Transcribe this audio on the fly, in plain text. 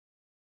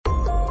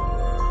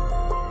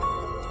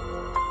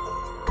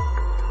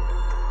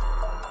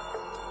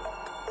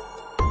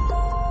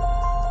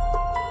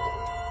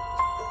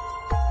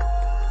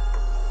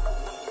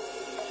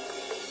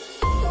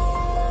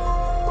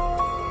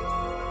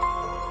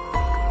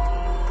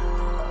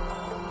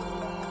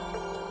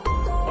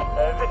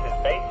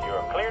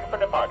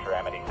departure,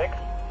 Amity 6.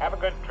 Have a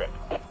good trip.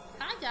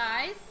 Hi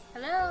guys.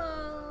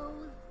 Hello.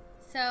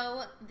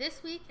 So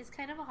this week is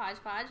kind of a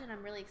hodgepodge, and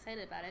I'm really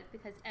excited about it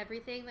because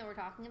everything that we're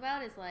talking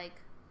about is like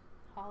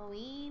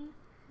Halloween.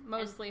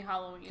 Mostly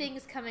Halloween.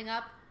 Things coming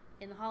up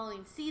in the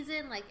Halloween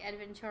season, like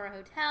Adventura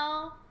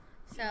Hotel.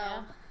 So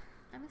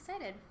I'm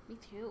excited. Me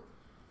too.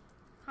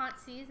 Haunt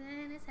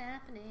season is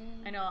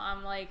happening. I know,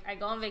 I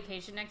go on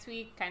vacation next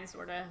week, kind of,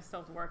 sort of, still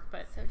have to work,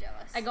 but so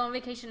jealous. I go on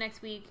vacation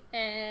next week,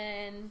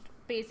 and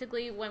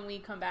basically when we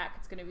come back,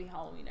 it's going to be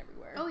Halloween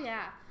everywhere. Oh,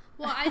 yeah.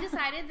 Well, I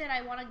decided that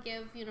I want to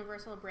give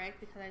Universal a break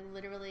because I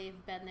literally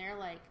have been there,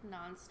 like,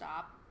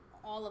 nonstop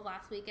all of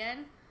last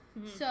weekend.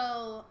 Mm-hmm.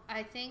 So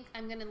I think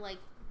I'm going to, like,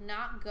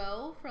 not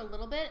go for a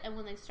little bit, and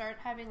when they start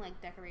having, like,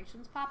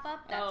 decorations pop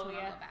up, that's when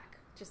I'll go back.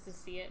 Just to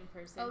see it in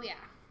person. Oh, yeah.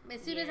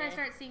 As soon as I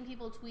start seeing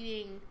people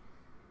tweeting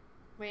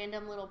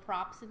random little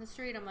props in the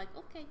street, I'm like,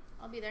 okay,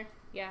 I'll be there.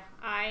 Yeah,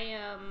 I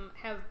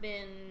have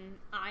been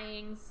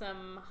eyeing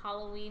some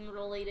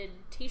Halloween-related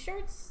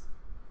t-shirts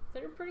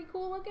that are pretty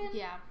cool looking.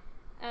 Yeah.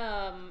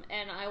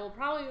 And I will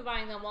probably be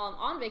buying them while I'm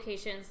on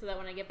vacation so that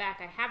when I get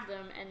back, I have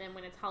them, and then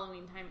when it's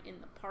Halloween time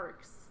in the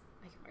parks,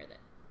 I can wear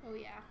them. Oh,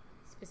 yeah.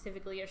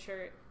 Specifically a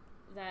shirt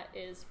that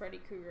is Freddy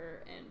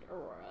Krueger and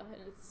Aurora,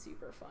 and it's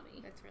super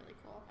funny. That's really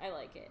cool. I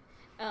like it.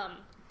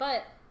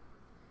 But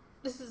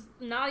this is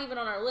not even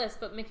on our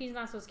list, but Mickey's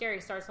Not So Scary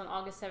starts on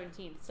August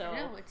 17th. So I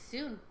know, it's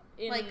soon.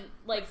 In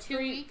like 2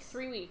 weeks?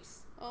 3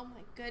 weeks. Oh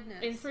my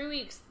goodness. In 3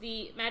 weeks,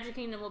 the Magic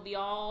Kingdom will be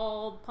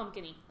all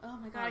pumpkin-y. Oh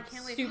my god, I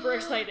can't wait. Super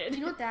excited.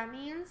 You know what that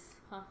means?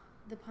 Huh?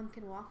 The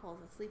pumpkin waffles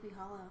at Sleepy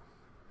Hollow.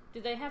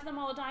 Do they have them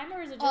all the time,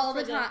 or is it just all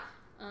for the time?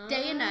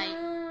 Day and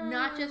night.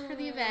 Not just for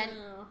the event.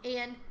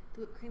 And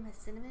the whipped cream has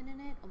cinnamon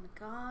in it. Oh my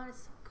god,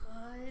 it's so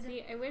good.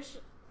 See, I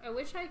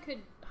wish I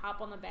could hop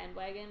on the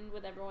bandwagon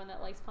with everyone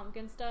that likes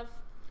pumpkin stuff.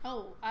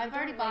 Oh, I've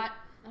already bought.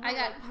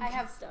 I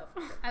have stuff.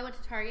 I went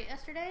to Target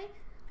yesterday.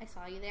 I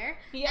saw you there.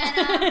 Yeah.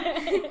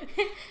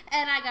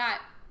 And I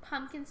got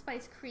pumpkin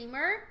spice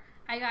creamer.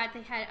 They had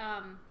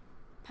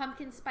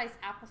pumpkin spice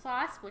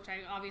applesauce, which I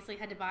obviously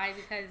had to buy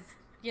because,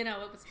 you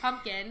know, it was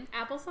pumpkin.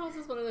 Applesauce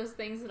is one of those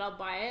things that I'll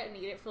buy it and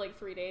eat it for like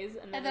 3 days,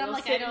 and then I'm it'll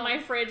like, sit in my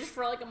fridge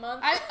for like a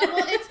month.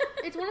 Well,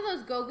 it's one of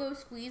those go-go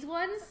squeeze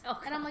ones, Oh,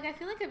 and I'm like, I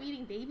feel like I'm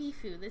eating baby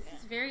food. This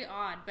is very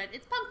odd, but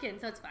it's pumpkin,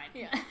 so it's fine.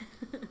 Yeah.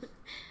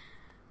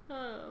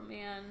 Oh,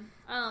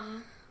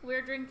 man.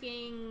 We're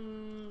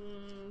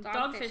drinking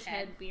Dogfish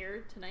Head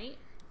beer tonight.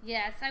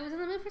 Yes, I was in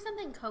the mood for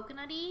something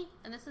coconutty,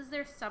 and this is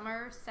their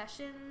summer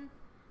session,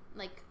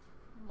 like,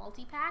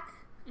 multi-pack.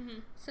 Mm-hmm.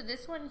 So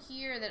this one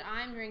here that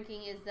I'm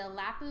drinking is the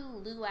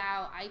Lapu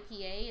Luau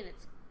IPA, and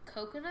it's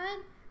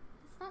coconut.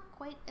 It's not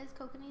quite as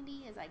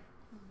coconutty as I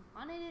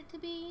wanted it to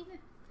be,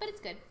 but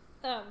it's good.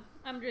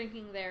 I'm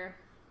drinking their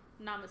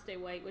Namaste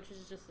White, which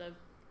is just a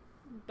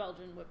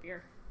Belgian whip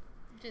beer.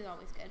 Which is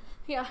always good.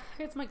 Yeah,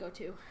 it's my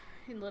go-to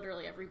in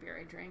literally every beer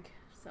I drink,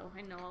 so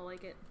I know I'll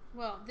like it.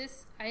 Well,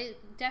 I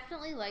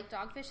definitely like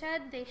Dogfish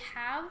Head. They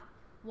have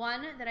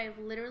one that I've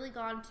literally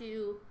gone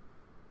to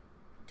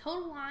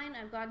Total Wine.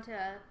 I've gone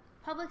to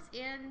Publix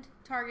and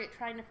Target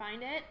trying to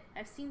find it.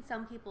 I've seen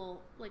some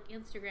people like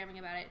Instagramming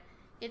about it.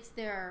 It's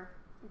their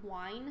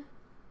wine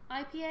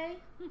IPA.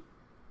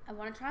 I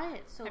want to try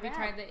it. So have you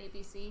tried the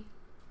ABC?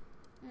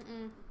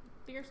 Mm-mm.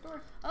 Beer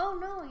store? Oh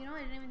no! You know I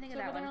didn't even think of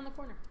that over one. there on the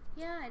corner.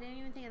 Yeah, I didn't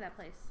even think of that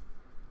place.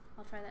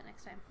 I'll try that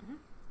next time.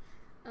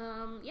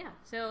 Mm-hmm. Yeah.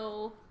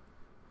 So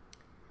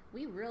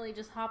we really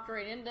just hopped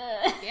right into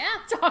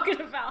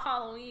talking about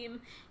Halloween.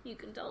 You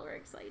can tell we're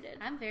excited.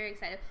 I'm very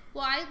excited.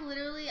 Well,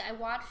 I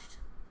watched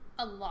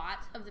a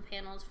lot of the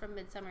panels from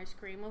Midsummer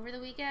Scream over the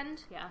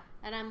weekend. Yeah.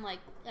 And I'm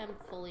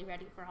fully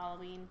ready for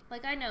Halloween.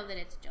 Like, I know that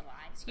it's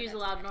July. Excuse the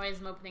loud noise.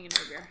 I'm opening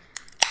another beer.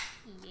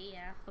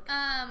 Yeah.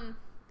 Okay.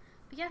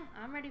 But yeah,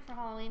 I'm ready for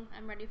Halloween.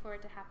 I'm ready for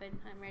it to happen.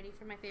 I'm ready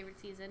for my favorite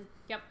season.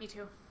 Yep, me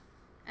too.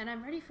 And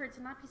I'm ready for it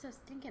to not be so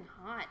stinking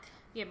hot.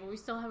 Yeah, but we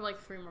still have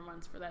like 3 more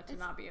months for that to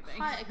not be a thing.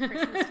 It's hot at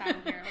Christmas time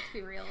here, let's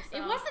be real. So.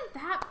 It wasn't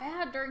that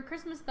bad during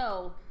Christmas,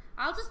 though.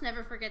 I'll just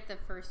never forget the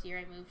first year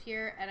I moved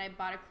here, and I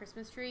bought a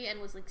Christmas tree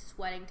and was like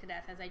sweating to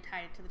death as I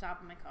tied it to the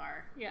top of my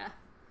car. Yeah.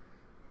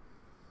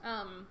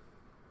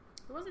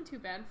 It wasn't too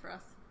bad for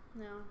us.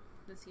 No.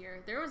 This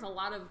year. There was a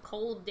lot of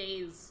cold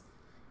days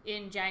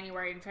in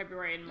January and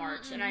February and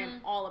March, and I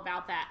am all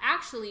about that.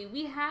 Actually,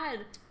 we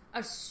had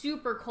a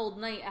super cold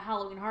night at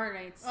Halloween Horror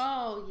Nights.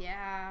 Oh,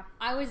 yeah.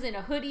 I was in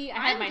a hoodie.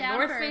 I had my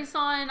North Face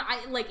on.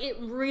 It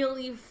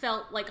really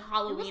felt like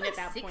Halloween at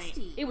that 60.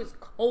 point. It was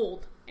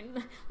cold.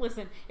 And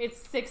listen,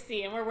 it's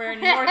 60 and we're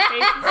wearing North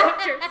Face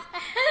sweatshirts.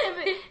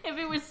 If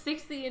it was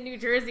 60 in New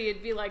Jersey,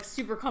 it'd be like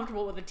super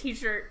comfortable with a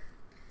t-shirt.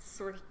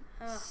 Sort of.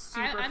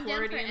 I'm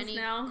down for any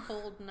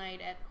cold night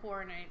at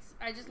Horror Nights.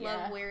 I just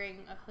love wearing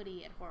a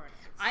hoodie at Horror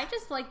Nights. I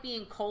just like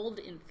being cold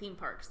in theme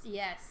parks.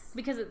 Yes.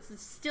 Because it's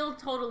still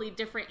totally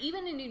different.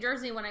 Even in New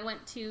Jersey when I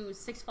went to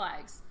Six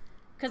Flags,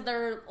 because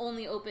they're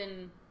only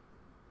open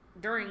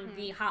during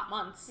the hot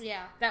months.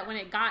 Yeah. That when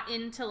it got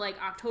into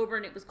like October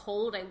and it was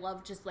cold, I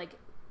loved just like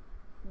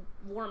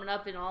warming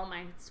up in all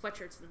my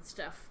sweatshirts and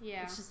stuff.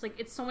 Yeah. It's just like,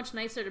 it's so much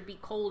nicer to be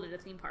cold at a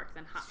theme park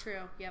than hot. It's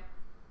true. Yep.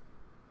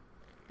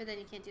 But then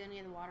you can't do any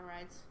of the water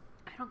rides.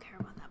 I don't care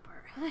about that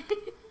part.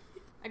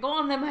 I go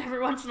on them every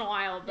once in a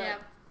while, but...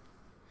 Yep.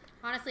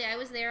 Honestly, I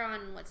was there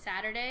on,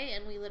 Saturday,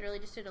 and we literally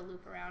just did a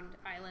loop around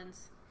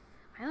Islands.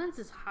 Islands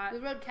is hot. We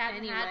rode Cat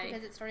and Hat anyway.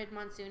 because it started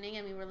monsooning,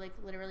 and we were,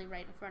 literally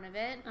right in front of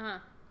it. Uh-huh.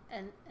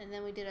 And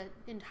then we did an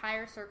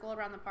entire circle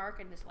around the park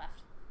and just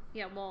left.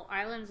 Yeah, well,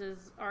 Islands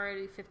is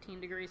already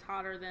 15 degrees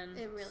hotter than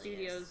It really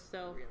Studios, is.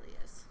 so It really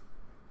is.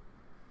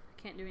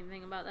 I can't do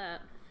anything about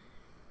that.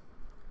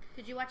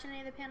 Did you watch any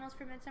of the panels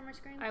for Midsummer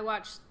Scream? I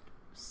watched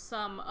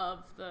some of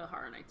the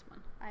Horror Nights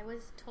one. I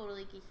was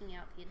totally geeking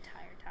out the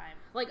entire time.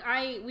 Like,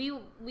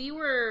 we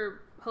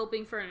were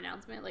hoping for an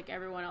announcement, like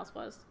everyone else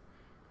was.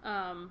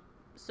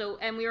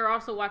 And we were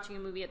also watching a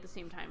movie at the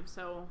same time,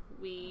 so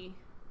we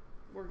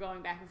were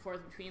going back and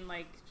forth between,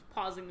 like,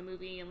 pausing the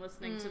movie and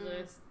listening to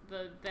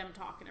the them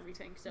talk and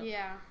everything. So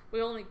Yeah.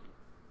 we only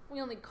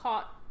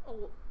caught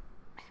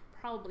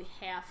probably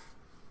half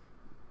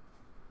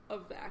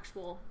of the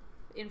actual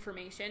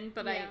information,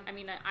 but Yeah.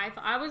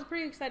 I was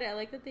pretty excited. I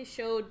like that they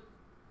showed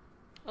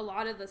a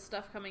lot of the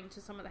stuff coming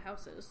to some of the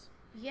houses.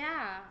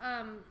 Yeah,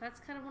 that's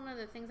kind of one of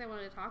the things I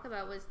wanted to talk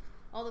about was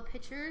all the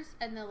pictures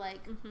and the,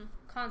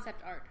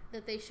 concept art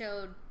that they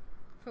showed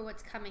for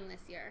what's coming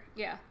this year.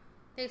 Yeah.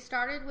 They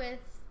started with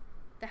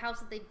the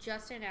house that they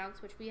just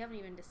announced, which we haven't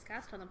even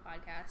discussed on the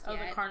podcast Oh,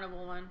 yet. the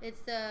carnival one.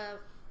 It's the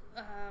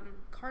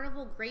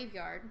Carnival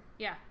Graveyard.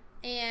 Yeah.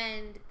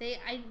 And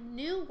I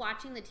knew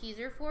watching the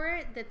teaser for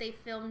it that they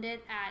filmed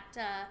it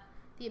at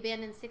the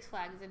abandoned Six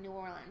Flags in New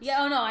Orleans. Yeah,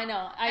 oh no, I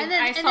know.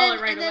 I saw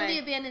it right and then away. the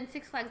abandoned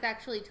Six Flags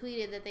actually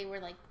tweeted that they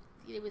were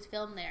it was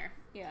filmed there.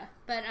 Yeah.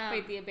 But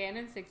Wait, the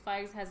abandoned Six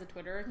Flags has a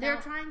Twitter account? they're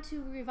trying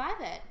to revive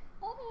it.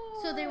 Oh.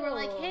 So they were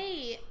like,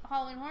 "Hey,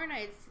 Halloween Horror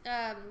Nights,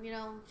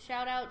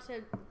 shout out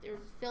to they're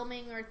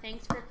filming or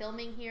thanks for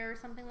filming here or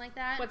something like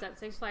that." What's that?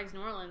 Six Flags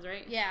New Orleans,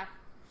 right? Yeah.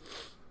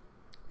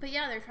 But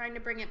yeah, they're trying to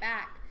bring it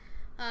back.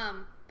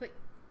 But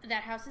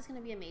that house is going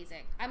to be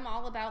amazing. I'm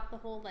all about the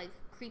whole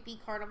creepy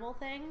carnival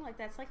thing.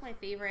 That's my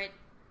favorite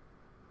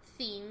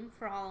theme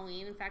for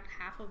Halloween. In fact,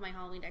 half of my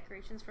Halloween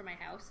decorations for my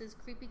house is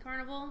creepy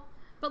carnival.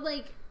 But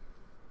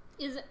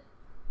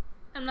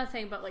I'm not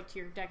saying about to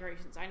your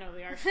decorations. I know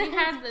they are. She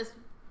has this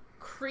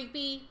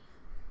creepy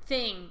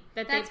thing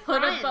that That's they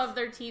put Brian's. above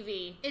their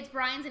TV. It's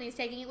Brian's and he's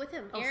taking it with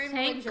him. Oh, Aaron will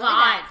thank enjoy God.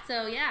 that.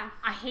 So yeah.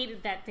 I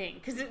hated that thing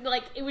because it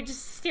would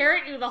just stare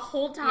at you the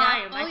whole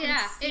time. Oh, I can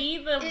yeah. see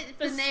the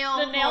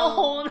nail nail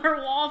hole in her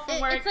wall from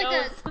where it's it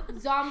like goes. a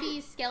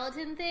zombie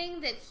skeleton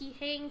thing that he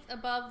hangs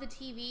above the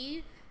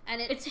TV,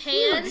 and It's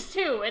hands.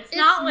 huge too. It's It's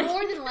not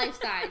more than life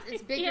size.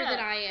 It's bigger Yeah. than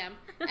I am,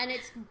 and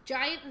its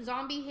giant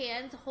zombie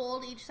hands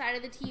hold each side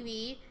of the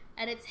TV,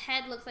 and its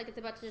head looks like it's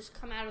about to just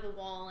come out of the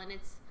wall, and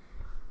it's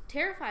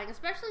terrifying,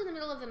 especially in the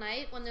middle of the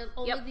night when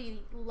only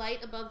the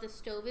light above the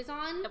stove is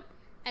on. Yep.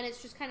 And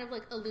it's just kind of in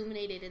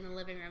the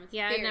living room. It's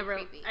Yeah,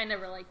 very creepy. I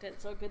never liked it,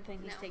 so good thing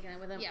he's No. taking it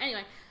with him. Yeah.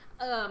 Anyway,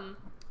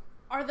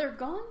 are there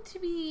going to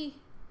be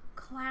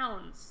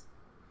clowns?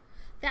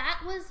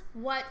 That was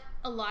what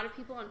a lot of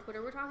people on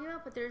Twitter were talking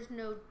about, but there's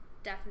no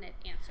definite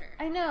answer.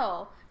 I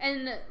know.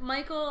 And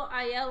Michael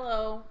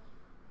Aiello,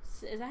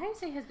 is that how you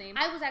say his name?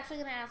 I was actually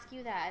going to ask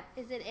you that.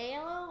 Is it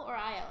ALO or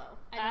ILO?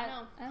 I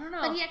don't know.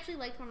 But he actually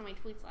liked one of my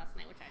tweets last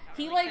night, which I thought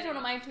He really liked one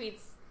of exciting. my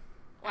tweets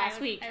last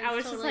week. I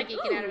was totally just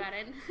like, geeking ooh. out about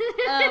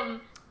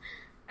it.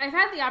 I've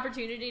had the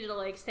opportunity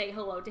to say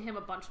hello to him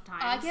a bunch of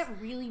times. I get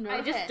really nervous.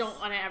 I just don't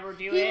want to ever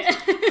do He it.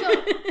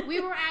 was- so we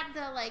were at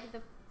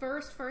the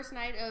first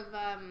night of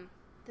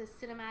the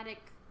cinematic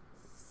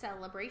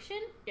celebration.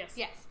 Yes.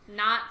 Yes.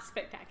 Not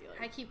spectacular.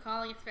 I keep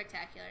calling it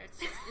spectacular.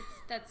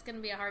 That's going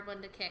to be a hard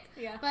one to kick.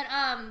 Yeah. But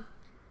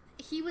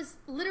he was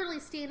literally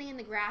standing in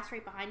the grass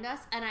right behind us,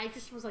 and I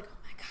just was like, "Oh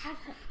my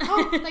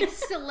god!" Oh,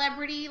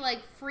 celebrity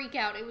freak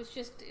out. It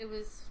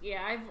was.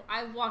 Yeah,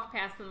 I've walked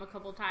past him a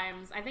couple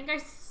times. I think I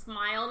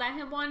smiled at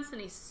him once,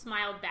 and he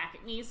smiled back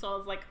at me. So I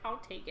was like, "I'll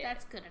take it."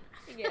 That's good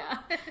enough.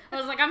 Yeah. I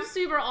was like, I'm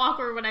super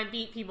awkward when I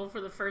meet people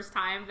for the first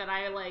time that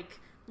I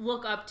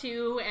look up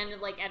to and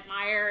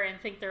admire and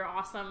think they're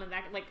awesome and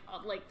that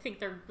think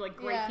they're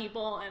great Yeah.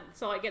 people, and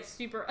so I get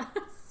super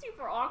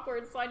super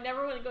awkward. So I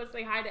never want to go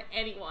say hi to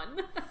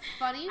anyone.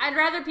 Funny. I'd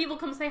rather people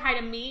come say hi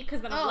to me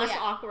because then I'm less yeah.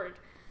 awkward.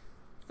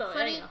 So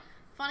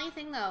Funny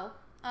thing though,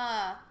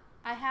 I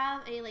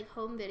have a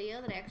home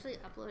video that I actually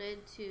uploaded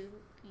to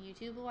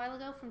YouTube a while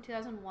ago from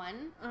 2001,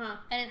 Uh-huh.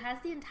 and it has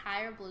the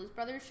entire Blues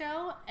Brothers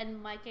show,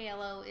 and Mike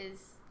Aiello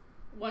is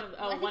One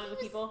of the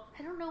people.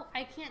 I don't know.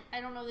 I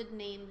don't know the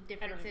name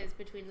differences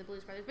between the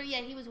Blues Brothers, but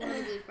yeah, he was one of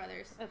the Blues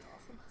Brothers. That's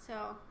awesome.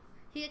 So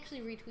he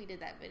actually retweeted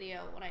that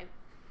video when I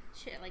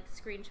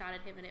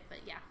screenshotted him in it. But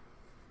yeah.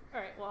 All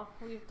right. Well,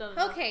 we've done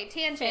enough Okay,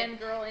 tangent.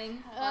 fangirling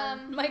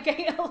on Mike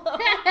Aiello.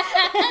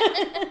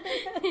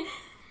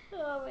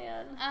 Oh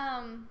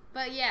man.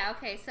 But yeah.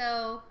 Okay.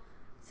 So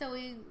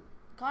we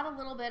got a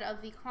little bit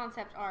of the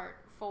concept art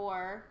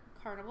for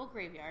Carnival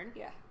Graveyard.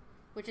 Yeah.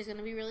 which is going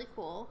to be really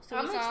cool. So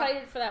I'm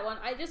excited for that one.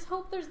 I just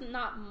hope there's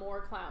not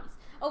more clowns.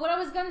 Oh, what I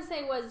was going to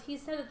say was he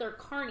said that they're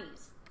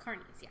carnies.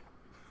 Carnies, yeah.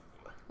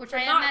 Which They're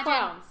I not imagine,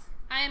 clowns.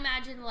 I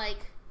imagine like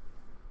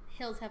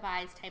Hills Have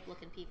Eyes type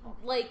looking people.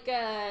 Like,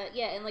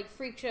 and like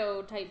freak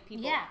show type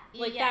people. Yeah,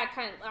 Like yeah. that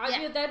kind of.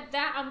 Yeah.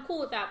 That I'm cool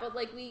with that. But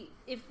like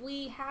if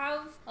we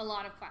have A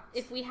lot of clowns.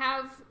 if we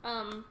have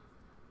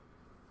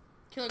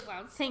Killer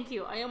clowns. thank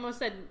you. I almost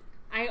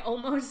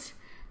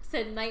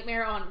said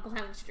Nightmare on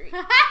Clown Street.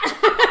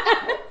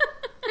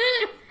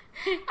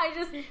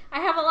 I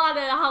have a lot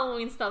of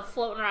Halloween stuff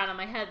floating around in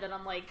my head that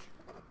I'm like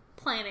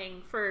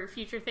planning for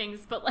future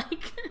things, but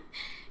like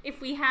if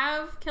we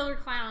have killer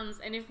clowns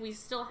and if we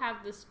still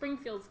have the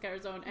Springfield Scare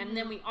Zone and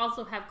then we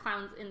also have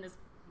clowns in this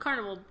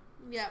carnival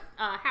Yep.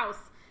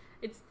 house,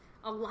 it's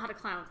a lot of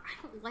clowns. I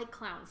don't like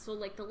clowns, so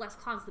like the less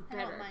clowns the I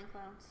better. don't mind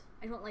clowns.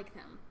 I don't like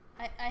them.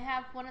 I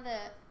have one of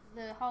the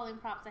Halloween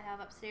props I have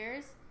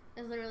upstairs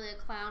is literally a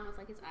clown with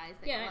like his eyes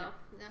that Yeah, I glow.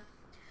 know.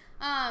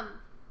 Yeah.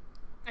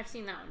 I've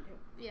seen that one too.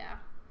 Yeah.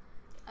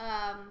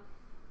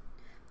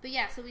 But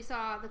yeah, so we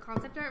saw the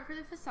concept art for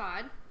the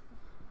facade,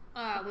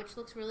 which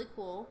looks really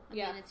cool. I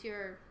mean, it's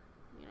your,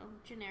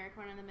 generic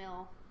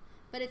run-of-the-mill.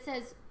 But it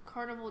says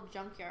Carnival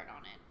Junkyard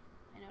on it.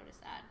 I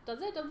noticed that.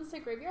 Does it? Doesn't it say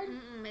graveyard?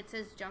 It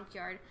says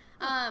Junkyard.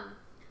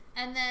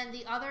 And then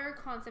the other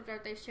concept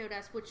art they showed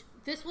us, which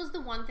this was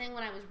the one thing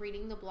when I was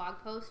reading the blog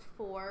post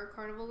for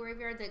Carnival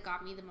Graveyard that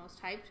got me the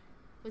most hyped,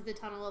 was the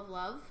Tunnel of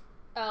Love.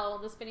 Oh,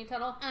 the spinny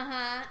tunnel?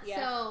 Uh-huh.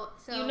 Yeah.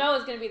 So you know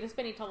it's going to be the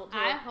spinny tunnel too.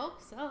 I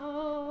hope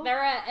so.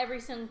 They're at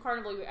every single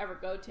carnival you ever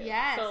go to.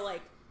 Yes. So,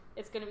 like,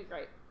 it's going to be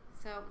great.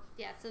 So,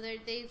 yeah, so they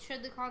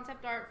showed the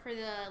concept art for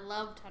the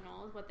Love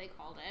Tunnel, is what they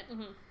called it.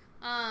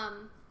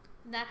 Mm-hmm.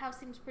 That house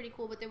seems pretty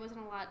cool, but there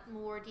wasn't a lot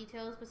more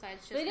details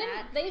besides just They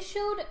didn't.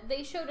 that.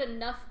 They showed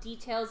enough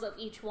details of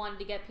each one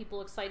to get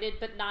people excited,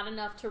 but not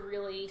enough to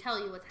really Tell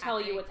you what's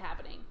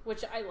happening,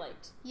 which I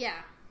liked.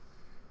 Yeah.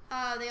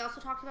 They also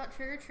talked about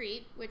Trick or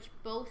Treat, which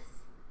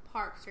both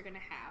parks are going to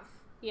have.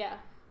 Yeah.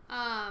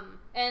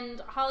 And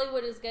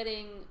Hollywood is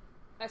getting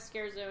a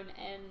scare zone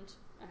and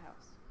a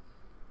house.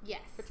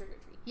 Yes. For Trick or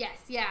Treat. Yes,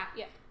 yeah.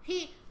 Yeah.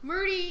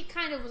 Murdy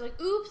kind of was like,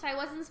 oops, I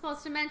wasn't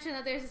supposed to mention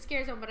that there's a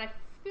scare zone, but I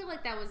feel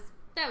like that was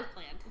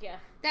planned. Yeah.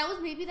 That was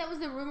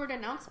the rumored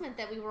announcement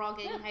that we were all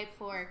getting hyped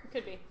for.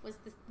 Could be. Was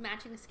the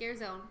matching the scare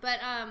zone. But,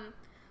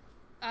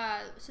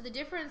 so the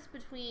difference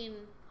between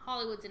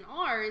Hollywood's and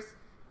ours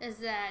is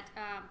that,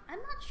 I'm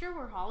not sure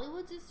where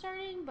Hollywood's is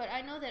starting, but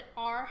I know that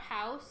our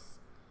house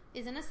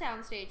is in a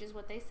soundstage, is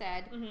what they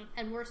said,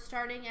 and we're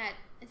starting at,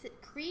 is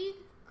it Krieg?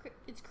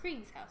 It's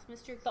Krieg's house,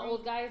 Mr. Krieg. The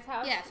old guy's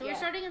house? Yeah, so we're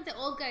starting at the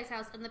old guy's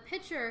house, and the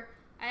picture,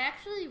 I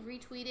actually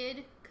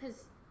retweeted,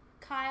 because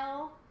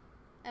Kyle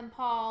and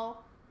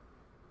Paul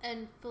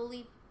and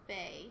Felipe,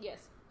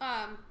 yes,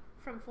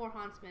 from Four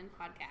Hauntsmen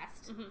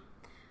podcast,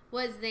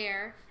 was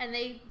there, and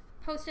they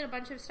posted a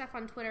bunch of stuff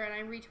on Twitter, and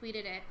I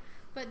retweeted it,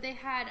 but they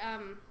had,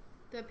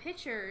 the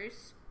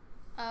pictures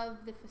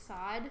of the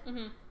facade,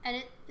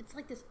 and it's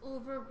like this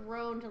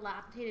overgrown,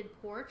 dilapidated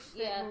porch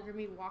that we're going to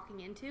be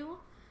walking into,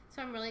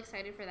 so I'm really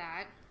excited for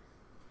that.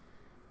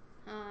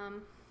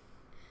 And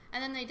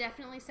then they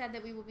definitely said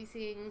that we will be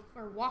seeing,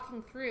 or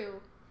walking through,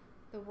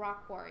 the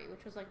Rock Quarry,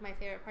 which was like my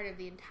favorite part of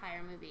the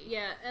entire movie.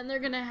 Yeah, and they're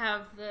gonna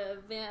have the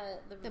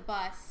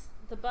bus,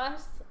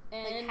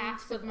 and like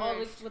half with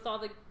all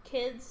the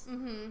kids,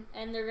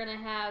 and they're gonna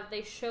have.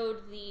 They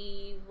showed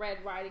the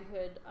Red Riding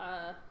Hood,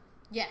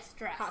 dress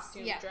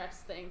costume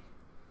dress thing.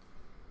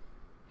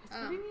 It's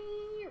gonna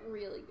be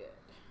really good.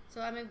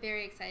 So I'm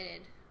very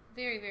excited,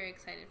 very very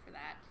excited for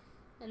that.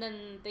 And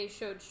then they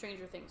showed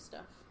Stranger Things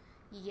stuff.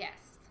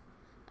 Yes.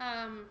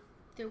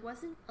 There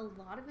wasn't a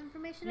lot of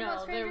information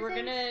about Stranger Things. We're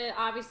gonna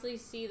obviously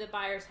see the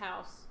Byers'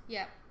 house.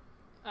 Yep.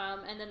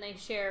 And then they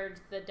shared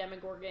the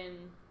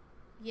Demogorgon.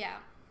 Yeah.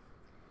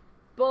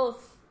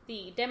 Both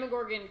the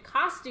Demogorgon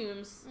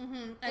costumes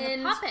and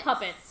the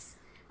puppets.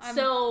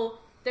 So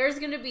there's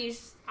gonna be.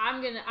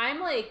 I'm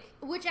like.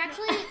 Which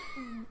actually,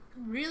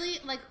 really,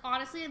 like,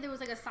 honestly, there was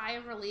like a sigh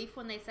of relief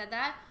when they said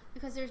that,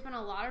 because there's been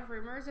a lot of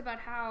rumors about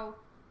how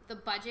the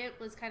budget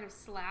was kind of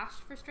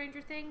slashed for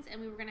Stranger Things,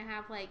 and we were gonna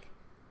have like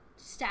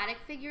static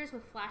figures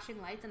with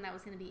flashing lights, and that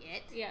was going to be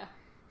it. Yeah.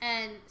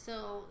 And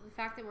so the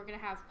fact that we're going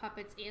to have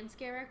puppets and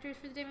scare actors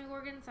for the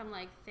Demogorgons, I'm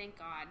like, thank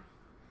God.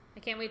 I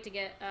can't wait to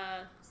get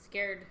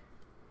scared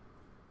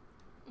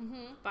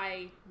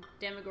by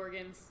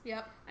Demogorgons.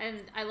 Yep.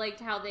 And I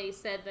liked how they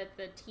said that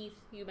the teeth,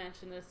 you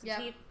mentioned this, the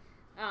teeth,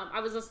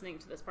 I was listening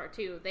to this part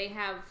too,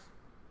 they're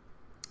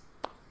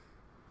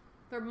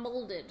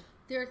molded.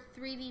 They're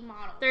 3D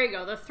models. There you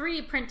go. They're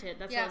 3D printed.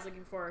 That's what I was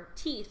looking for.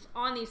 Teeth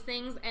on these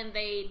things, and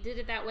they did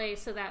it that way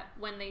so that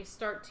when they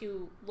start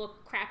to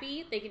look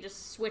crappy, they can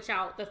just switch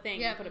out the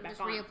thing and put it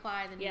back on. Just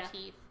reapply the new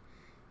teeth.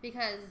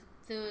 Because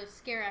the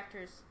scare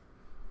actors,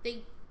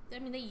 they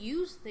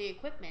use the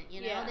equipment, you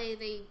know? Yeah.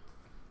 They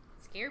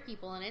scare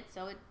people in it,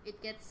 so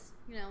it gets,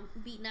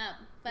 beaten up.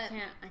 But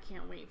I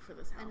can't wait for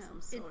this house. I'm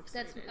so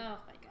excited. Oh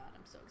my God,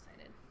 I'm so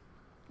excited.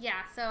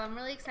 Yeah, so I'm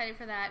really excited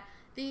for that.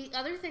 The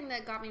other thing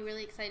that got me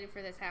really excited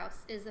for this house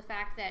is the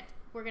fact that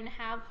we're going to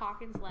have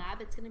Hawkins Lab.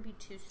 It's going to be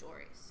 2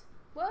 stories.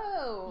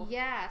 Whoa.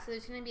 Yeah, so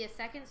there's going to be a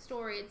second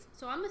story.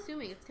 So I'm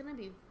assuming it's going to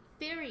be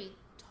very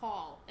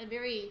tall and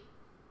very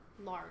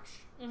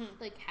large,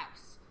 like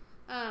house.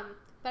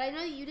 But I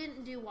know you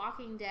didn't do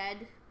Walking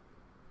Dead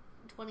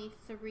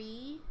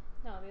 23.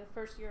 No, the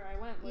first year I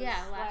went was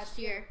last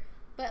year.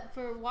 But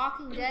for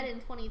Walking Dead in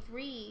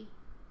 23,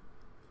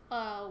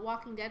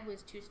 Walking Dead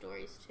was 2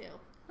 stories too.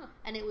 Huh.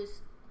 And it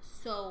was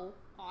so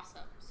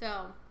awesome.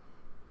 So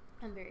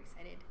I'm very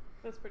excited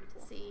That's pretty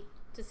cool.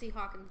 to see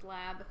Hawkins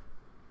Lab.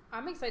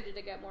 I'm excited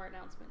to get more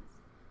announcements.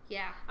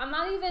 Yeah. I'm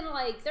not even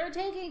like, they're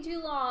taking too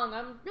long.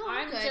 I'm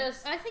good.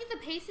 just... I think the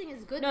pacing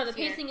is good No, this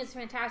the year. pacing is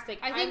fantastic.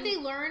 I think they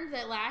learned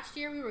that last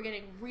year we were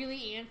getting really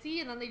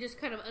antsy, and then they just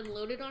kind of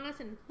unloaded on us.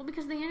 And Well,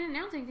 because they hadn't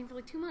announced anything for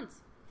like 2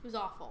 months. it was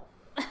awful.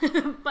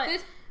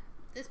 But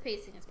this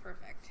pacing is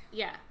perfect.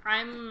 yeah,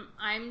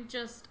 I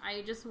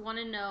just want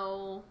to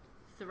know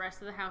the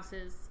rest of the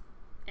houses,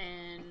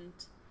 and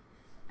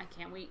I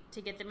can't wait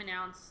to get them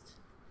announced.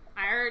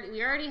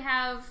 We already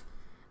have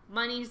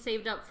money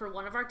saved up for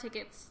one of our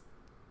tickets.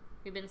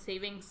 We've been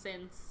saving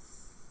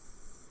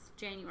since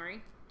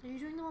January. Are you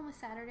doing the one with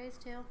Saturdays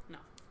too? No,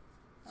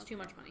 it's too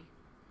much money.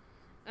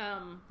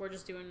 We're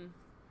just doing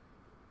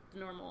the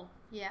normal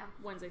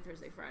Wednesday,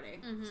 Thursday, Friday,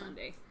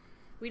 Sunday.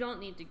 We don't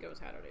need to go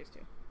Saturdays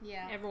too.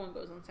 Yeah. Everyone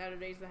goes on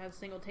Saturdays that has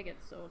single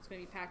tickets, so it's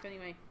going to be packed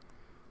anyway.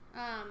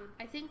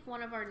 I think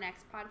one of our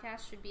next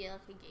podcasts should be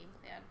like a game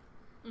plan.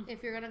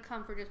 If you're gonna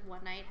come for just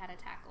one night, how to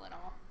tackle it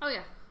all. Oh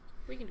yeah,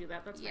 we can do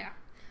that. That's fine.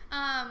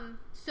 Yeah.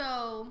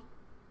 So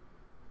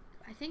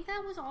I think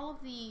that was all of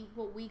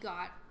what we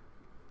got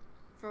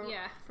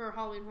for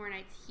Halloween Horror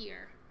Nights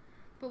here.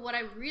 But what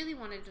I really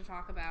wanted to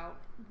talk about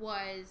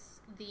was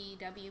the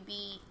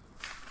WB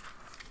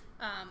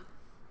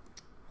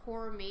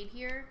Horror Made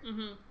Here,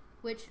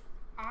 which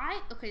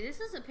this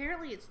is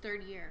apparently its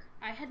 3rd year.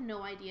 I had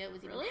no idea it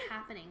was even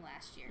happening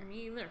last year.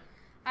 Me either.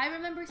 I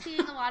remember seeing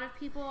a lot of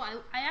people. I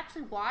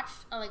actually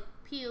watched a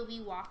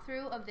POV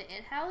walkthrough of the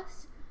It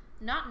House,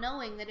 not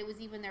knowing that it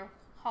was even their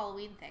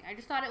Halloween thing. I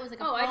just thought it was like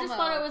a promo. I just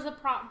thought it was a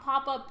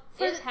pop-up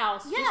It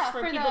House just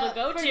for people to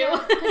go to.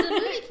 Because the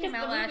movie came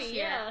out last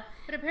year. Yeah.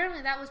 But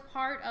apparently that was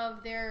part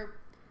of their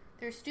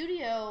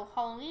studio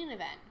Halloween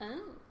event.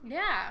 Oh.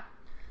 Yeah.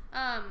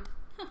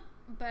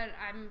 But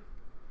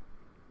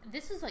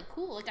this is like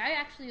cool. Like I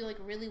actually like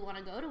really want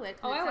to go to it.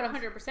 Oh, I would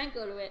 100%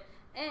 go to it.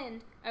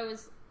 And I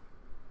was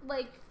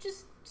like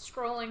just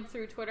scrolling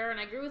through Twitter, and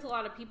I agree with a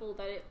lot of people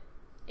that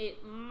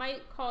it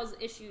might cause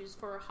issues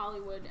for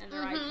Hollywood and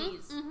their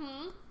IPs.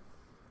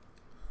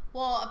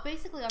 Well,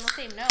 basically on the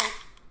same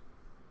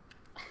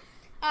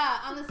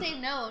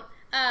note,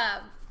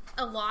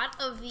 a lot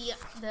of the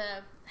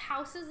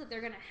houses that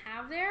they're gonna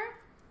have there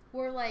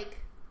were like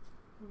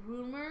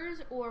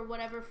rumors or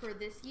whatever for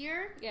this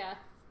year. Yeah.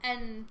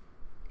 And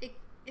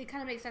it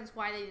kind of makes sense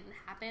why they didn't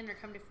happen or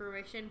come to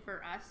fruition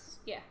for us.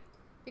 Yeah.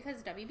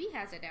 Because WB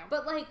has it now.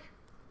 But like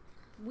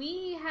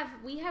we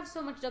have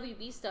so much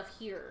WB stuff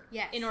here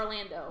in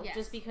Orlando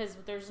just because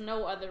there's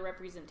no other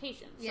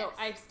representation. So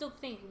I still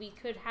think we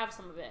could have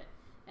some of it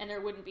and there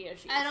wouldn't be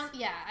issues. I don't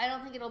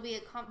think it'll be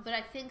but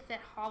I think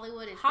that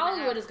Hollywood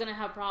is going to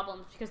have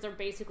problems because they're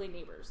basically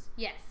neighbors.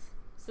 Yes.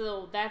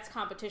 So that's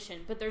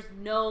competition, but there's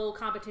no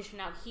competition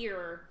out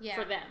here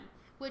for them.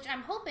 Which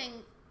I'm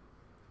hoping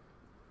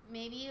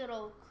maybe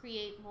it'll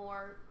create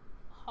more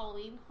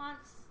Halloween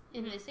haunts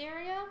in this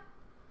area.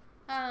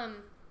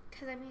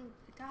 Because I mean,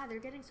 God, they're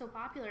getting so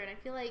popular, and I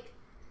feel like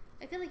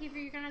if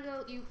you're gonna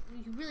go, you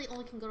really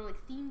only can go to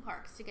like theme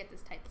parks to get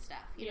this type of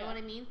stuff. You know what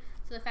I mean?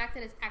 So the fact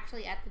that it's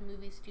actually at the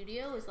movie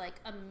studio is like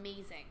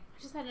amazing.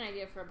 I just had an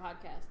idea for a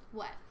podcast.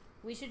 What?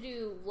 We should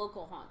do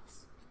local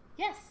haunts.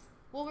 Yes.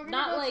 Well, we're gonna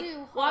not go like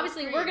to well,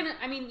 obviously we're gonna.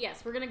 I mean,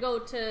 yes, we're gonna go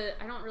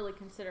to. I don't really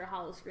consider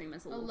Howl-O-Scream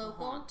as a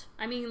local haunt.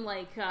 I mean,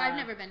 like I've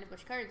never been to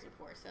Busch Gardens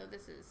before, so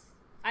this is.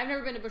 I've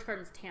never been to Busch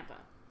Gardens Tampa.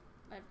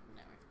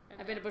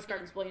 I've been to Busch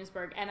Gardens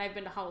Williamsburg, and I've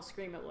been to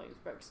Howl-O-Scream at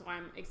Williamsburg, so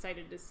I'm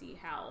excited to see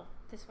how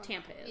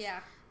Tampa is. Yeah.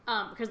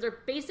 Because they're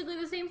basically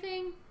the same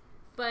thing,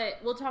 but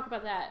we'll talk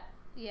about that.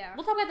 Yeah.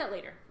 We'll talk about that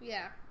later.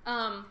 Yeah.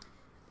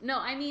 No,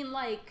 I mean,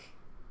 like,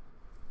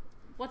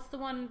 what's the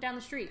one down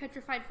the street?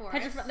 Petrified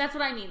Forest. That's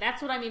what I mean.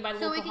 That's what I mean by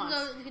local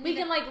haunts. We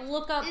can like,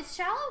 look up... Is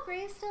Shallow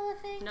Grave still a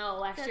thing? No,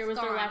 last year was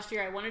their last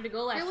year. I wanted to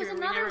go last year. There was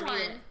another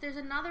one. There's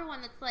another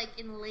one that's, like,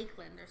 in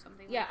Lakeland or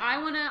something like that. I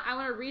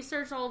wanna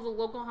research all of the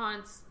local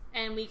haunts,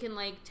 and we can,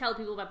 like, tell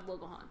people about the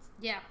local haunts.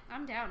 Yeah,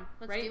 I'm down.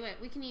 Let's do it.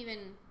 We can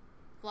even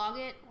vlog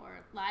it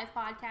or live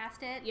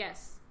podcast it.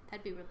 Yes.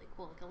 That'd be really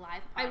cool, like a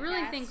live podcast. I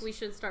really think we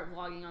should start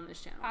vlogging on this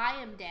channel.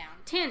 I am down.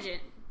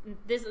 Tangent.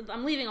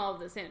 I'm leaving all of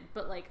this in,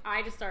 but, like,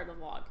 I just started a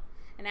vlog.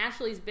 And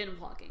Ashley's been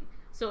vlogging.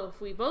 So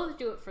if we both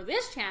do it for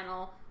this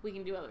channel, we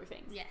can do other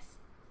things. Yes.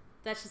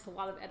 That's just a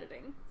lot of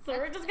editing. So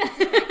we're just gonna...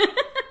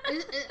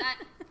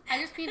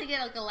 I just need to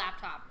get, like, a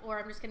laptop. Or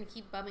I'm just going to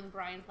keep bumming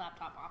Brian's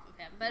laptop off of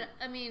him. But,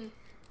 I mean,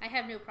 I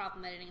have no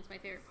problem editing. It's my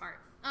favorite part.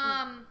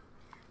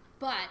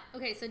 But,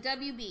 okay, so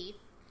WB.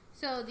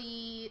 So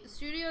the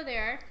studio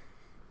there,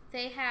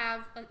 they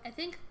have, I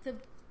think the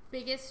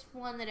biggest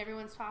one that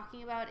everyone's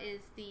talking about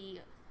is the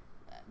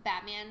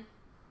Batman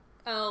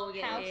Oh,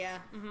 yeah, house, yeah.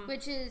 Mm-hmm.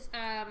 which is,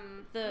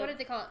 what did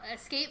they call it?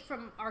 Escape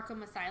from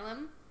Arkham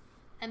Asylum.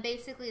 And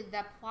basically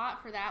the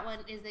plot for that one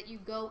is that you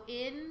go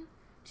in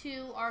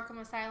to Arkham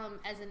Asylum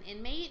as an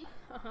inmate,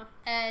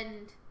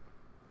 and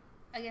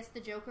I guess the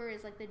Joker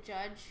is like the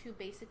judge who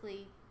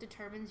basically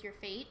determines your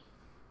fate.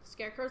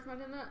 Scarecrow's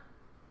not in that?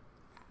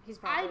 He's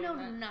probably I know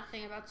in that.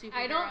 nothing about superheroes.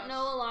 I don't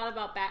know a lot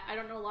about I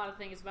don't know a lot of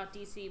things about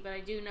DC, but I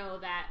do know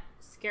that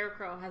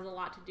Scarecrow has a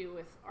lot to do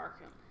with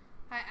Arkham.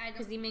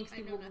 Because he makes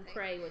people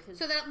pray with his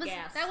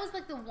gas. That was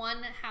like the one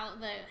the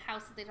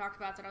house that they talked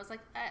about that I was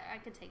like, I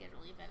could take it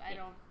or leave it. I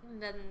don't,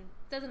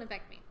 doesn't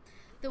affect me.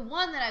 The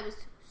one that I was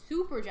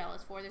super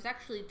jealous for, there's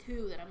actually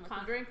two that I'm looking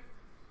Conjuring?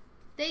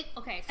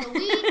 So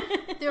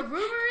the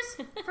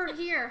rumors for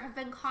here have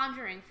been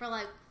Conjuring for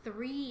like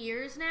 3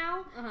 years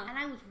now, and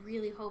I was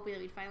really hoping that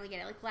we'd finally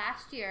get it. Like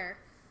last year,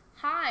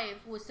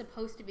 Hive was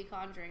supposed to be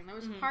Conjuring. There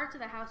was parts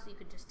of the house that you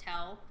could just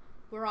tell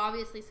were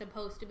obviously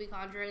supposed to be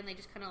Conjuring, and they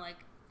just kind of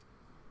like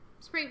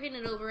spray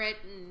painted over it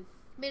and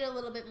made it a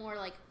little bit more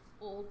like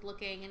old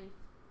looking and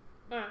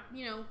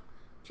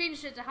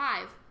changed it to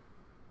Hive.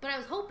 But I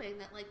was hoping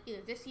that like either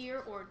this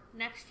year or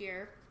next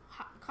year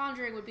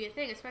Conjuring would be a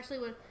thing, especially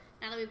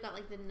now that we've got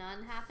like the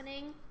Nun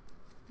happening.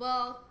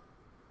 Well,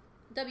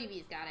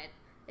 WB's got it.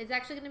 It's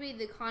actually going to be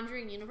the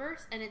Conjuring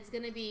universe, and it's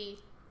going to be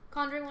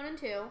Conjuring 1 and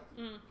 2,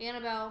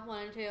 Annabelle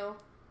 1 and 2,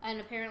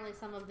 and apparently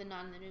some of the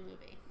Nun, the new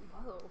movie.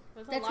 Whoa.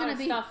 There's a lot of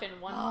stuff in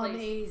one place.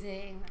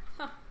 Amazing.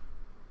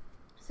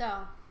 So,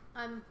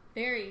 I'm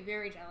very,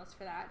 very jealous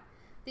for that.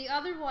 The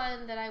other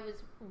one that I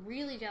was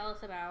really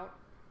jealous about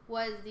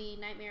was the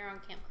Nightmare on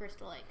Camp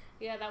Crystal Lake.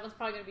 Yeah, that one's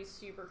probably going to be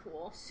super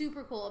cool.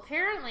 Super cool.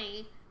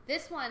 Apparently,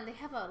 this one, they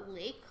have a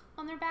lake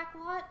on their back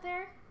lot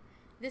there.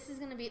 This is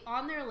going to be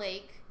on their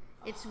lake.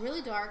 It's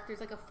really dark. There's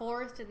like a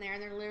forest in there,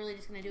 and they're literally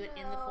just going to do it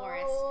in the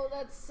forest. Oh,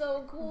 that's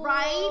so cool.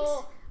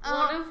 Right?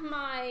 One of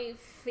my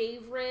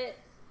favorite...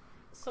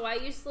 So I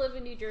used to live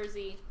in New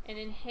Jersey, and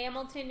in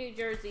Hamilton, New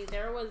Jersey,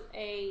 there was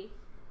a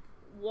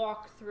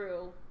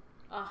walkthrough,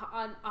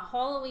 a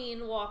Halloween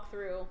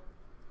walkthrough.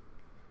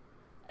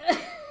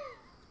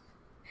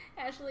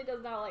 Ashley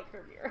does not like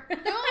her beer.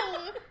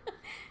 No!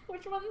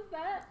 Which one is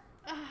that?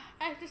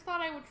 I just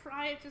thought I would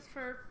try it just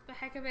for the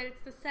heck of it.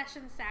 It's the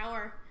Session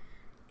Sour.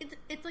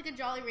 It's like a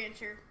Jolly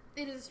Rancher.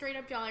 It is a straight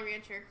up Jolly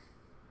Rancher.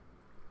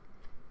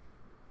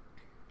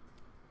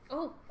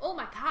 Oh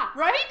my god.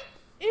 Right?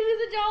 It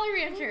is a Jolly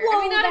Rancher. Whoa,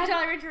 I mean, not a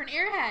Jolly Rancher, an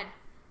Airhead.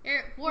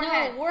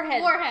 Warhead. No,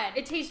 Warhead. Warhead.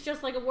 It tastes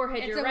just like a Warhead,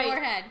 It's you're a right.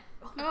 Warhead.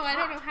 Oh, I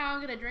don't know how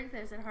I'm going to drink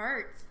this. It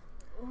hurts.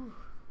 Ooh.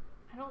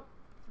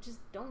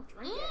 Don't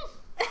drink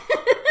it.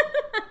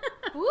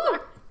 Ooh.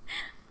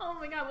 Oh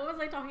my god, what was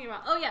I talking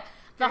about? Oh yeah,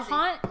 the Jersey.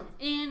 haunt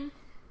in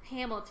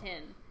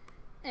Hamilton.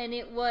 And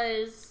it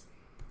was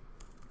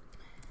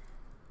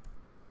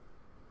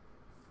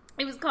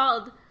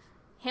called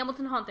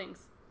Hamilton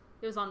Hauntings.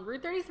 It was on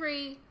Route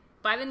 33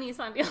 by the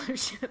Nissan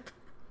dealership.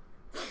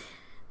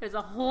 There's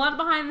a whole lot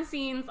behind the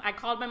scenes. I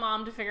called my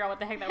mom to figure out what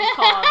the heck that was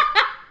called.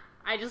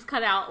 I just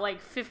cut out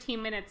like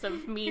 15 minutes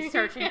of me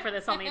searching for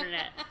this on the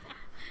internet.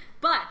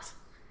 But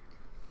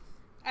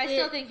I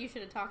still think you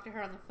should have talked to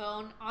her on the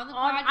phone on the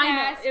podcast.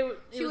 I know.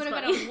 She would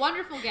have been a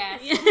wonderful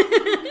guest.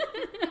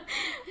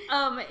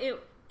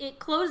 It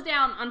closed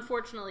down,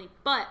 unfortunately,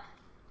 but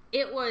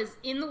it was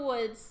in the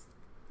woods.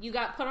 You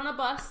got put on a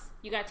bus.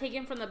 You got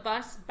taken from the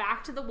bus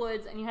back to the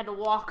woods, and you had to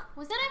walk.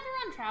 Was that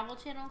ever on Travel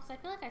Channel? Because I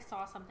feel like I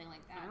saw something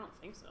like that. I don't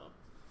think so.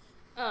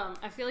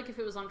 I feel like if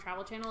it was on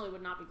Travel Channel, it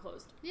would not be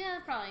closed. Yeah,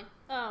 probably.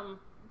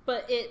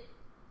 But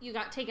you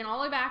got taken all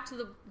the way back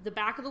to the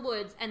back of the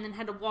woods, and then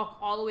had to walk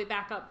all the way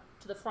back up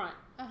to the front.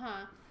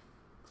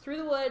 Through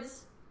the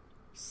woods,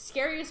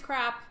 scary as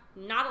crap,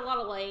 not a lot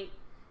of light.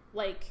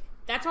 Like,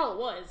 that's all it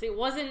was.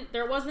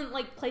 There wasn't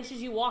like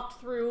places you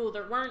walked through.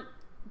 There weren't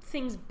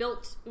things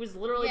built. It was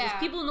literally just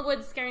people in the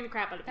woods scaring the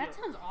crap out of you. That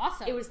sounds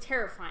awesome. It was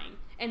terrifying.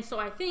 And so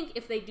I think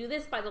if they do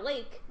this by the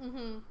lake,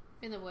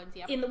 in the woods,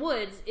 in the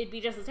woods, it'd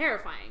be just as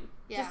terrifying.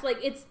 Yeah. Just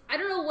like I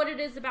don't know what it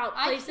is about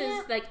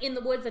places like in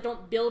the woods that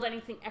don't build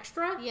anything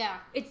extra. Yeah.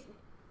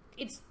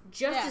 It's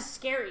just as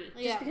scary.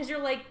 Just because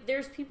you're like,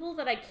 there's people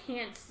that I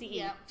can't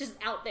see just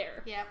out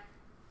there. Yep.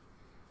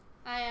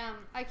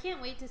 I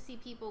can't wait to see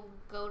people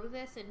go to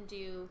this and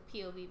do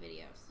POV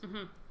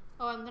videos.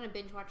 Oh, I'm gonna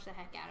binge watch the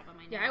heck out of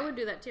them. I would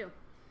do that too.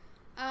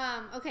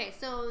 Okay,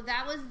 so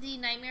that was the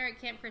Nightmare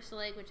at Camp Crystal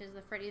Lake, which is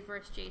the Freddy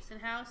vs.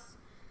 Jason house.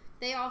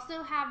 They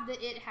also have the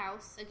It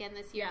house again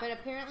this year, but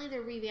apparently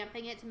they're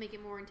revamping it to make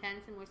it more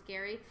intense and more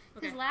scary.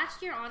 Because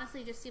last year,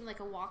 honestly, just seemed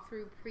like a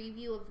walkthrough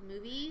preview of the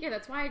movie. Yeah,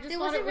 that's why I just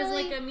thought it was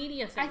like a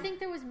media thing. I think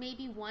there was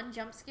maybe one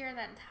jump scare in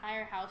that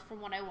entire house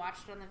from what I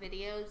watched on the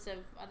videos of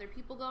other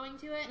people going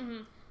to it.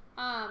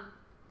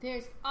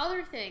 There's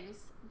other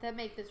things that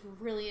make this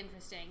really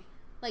interesting.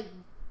 Like,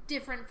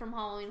 different from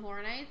Halloween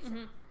Horror Nights.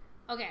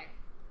 Okay.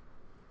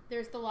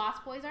 There's the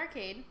Lost Boys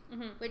Arcade,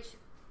 which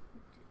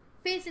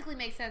basically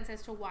makes sense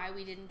as to why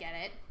we didn't get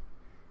it.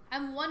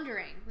 I'm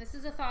wondering, this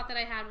is a thought that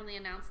I had when they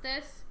announced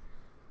this,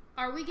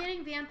 are we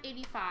getting Vamp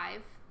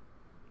 85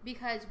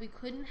 because we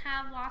couldn't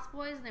have Lost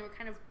Boys and they were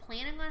kind of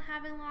planning on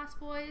having Lost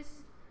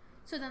Boys?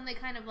 So then they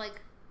kind of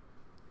like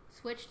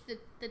switched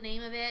the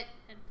name of it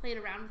and played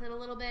around with it a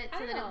little bit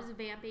so that it was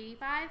Vamp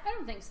 85? I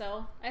don't think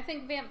so. I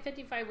think Vamp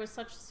 55 was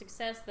such a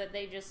success that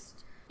they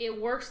just... It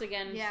works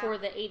again for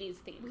the 80s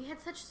theme. We had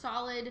such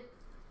solid,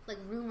 like,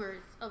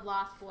 rumors of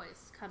Lost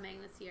Boys coming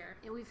this year.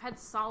 Yeah, we've had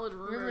solid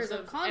rumors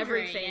of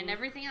Conjuring everything. and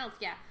everything else,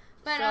 yeah.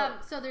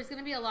 But, so there's going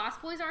to be a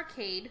Lost Boys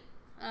arcade,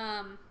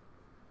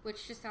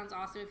 which just sounds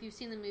awesome. If you've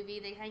seen the movie,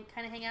 they kind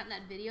of hang out in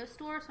that video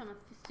store, so I'm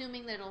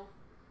assuming that it'll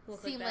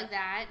seem like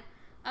that.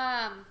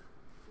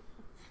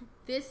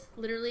 This,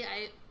 literally,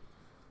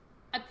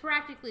 I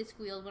practically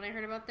squealed when I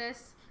heard about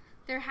this.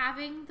 They're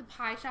having the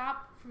pie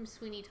shop from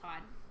Sweeney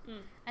Todd.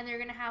 And they're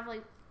going to have,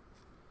 like,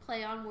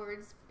 play on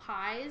words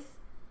pies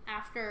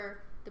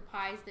after the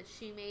pies that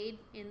she made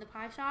in the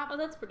pie shop. Oh,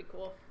 that's pretty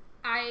cool.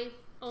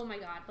 Oh my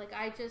god. Like,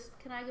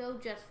 can I go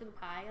just for the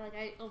pie?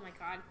 Like, oh my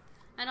god.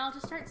 And I'll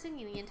just start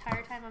singing the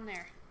entire time I'm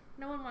there.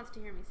 No one wants to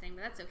hear me sing,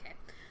 but that's okay.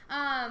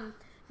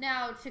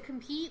 Now, to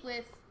compete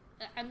with,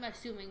 I'm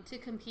assuming, to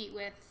compete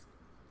with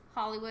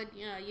Hollywood,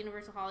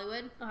 Universal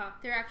Hollywood,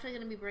 they're actually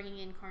going to be bringing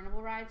in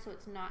carnival rides, so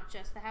it's not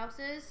just the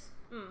houses.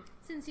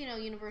 Since,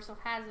 Universal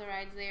has the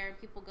rides there,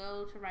 people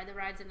go to ride the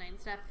rides at night and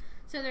stuff.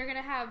 So they're going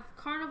to have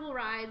carnival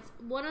rides.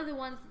 One of the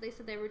ones that they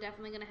said they were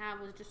definitely going to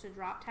have was just a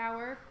drop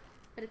tower,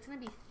 but it's going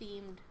to be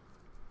themed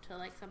to,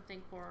 like,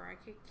 something horror.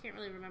 I can't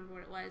really remember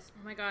what it was.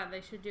 Oh my god, they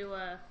should do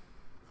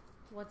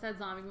what's that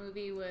zombie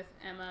movie with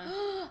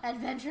Emma?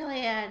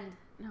 Adventureland.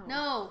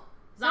 No.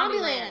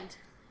 Zombieland.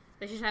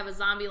 They should have a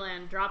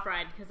Zombieland drop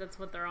ride, because that's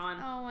what they're on.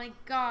 Oh my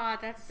god,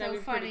 that's so funny.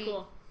 That'd be pretty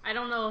cool. I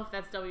don't know if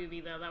that's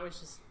WB, though. That was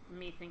just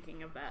me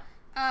thinking of that.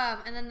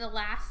 And then the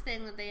last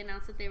thing that they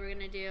announced that they were going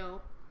to do...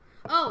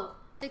 Oh,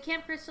 the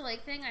Camp Crystal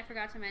Lake thing I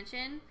forgot to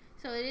mention.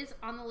 So it is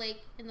on the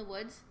lake in the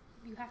woods.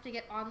 You have to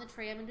get on the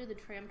tram and do the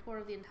tram tour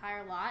of the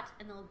entire lot,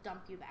 and they'll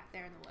dump you back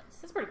there in the woods.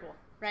 That's pretty cool.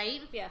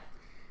 Right? Yeah.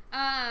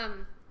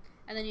 And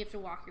then you have to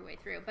walk your way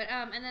through. But,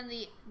 and then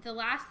the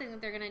last thing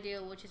that they're going to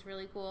do, which is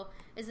really cool,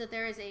 is that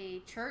there is a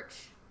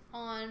church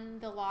on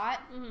the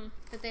lot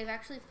that they've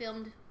actually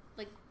filmed...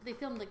 Like, they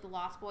filmed, like, the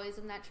Lost Boys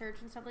in that church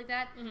and stuff like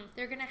that.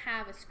 They're going to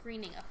have a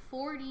screening, a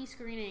 4D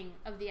screening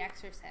of The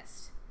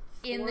Exorcist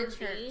in the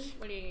church.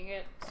 What are you going to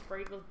get?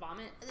 Sprayed with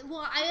vomit?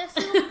 Well, I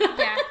assume,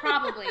 yeah,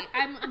 probably.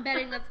 I'm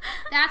betting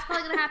that's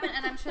probably going to happen,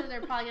 and I'm sure they're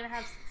probably going to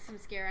have some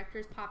scare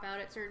actors pop out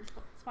at certain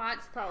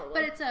spots. Probably.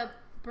 But it's a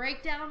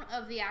breakdown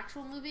of the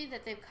actual movie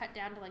that they've cut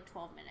down to, like,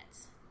 12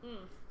 minutes.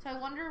 So I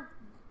wonder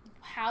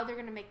how they're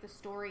going to make the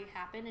story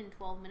happen in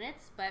 12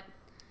 minutes, but...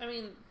 I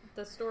mean...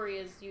 The story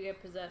is you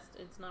get possessed.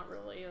 It's not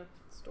really a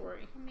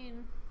story. I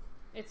mean...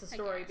 It's a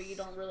story, but you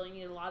don't really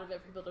need a lot of it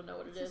for people to know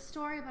what it is. It's a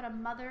story about a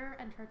mother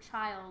and her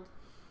child.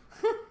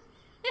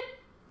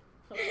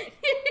 Okay.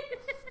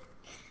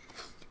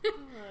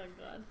 Oh,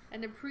 God.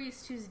 And a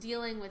priest who's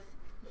dealing with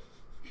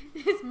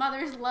his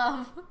mother's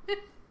love.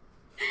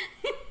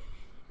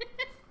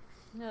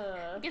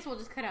 I guess we'll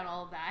just cut out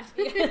all of that.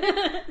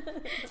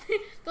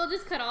 They'll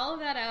just cut all of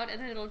that out, and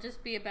then it'll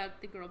just be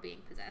about the girl being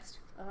possessed.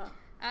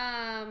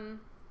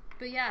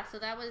 But yeah, so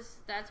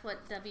that's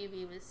what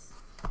WB was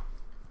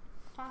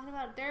talking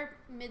about. Their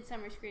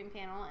Midsummer Scream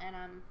panel, and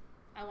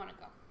I want to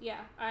go.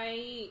 Yeah,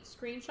 I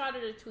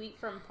screenshotted a tweet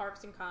from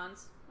Parks and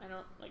Cons. I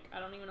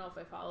don't even know if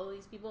I follow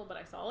these people, but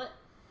I saw it.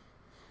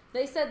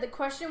 They said the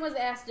question was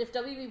asked if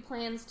WB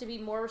plans to be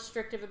more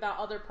restrictive about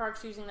other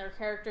parks using their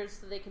characters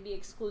so they can be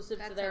exclusive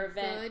to their event.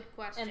 That's a good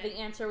question. And the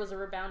answer was a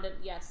resounding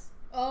yes.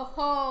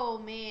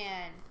 Oh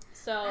man.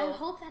 So I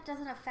hope that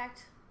doesn't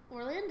affect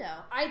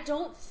Orlando. I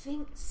don't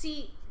think.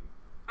 See,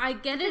 I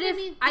get it if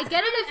it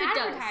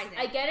does.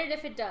 I get it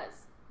if it does.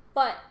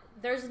 But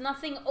there's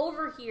nothing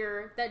over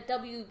here that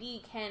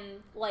WB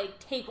can like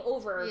take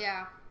over.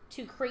 Yeah.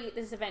 To create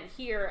this event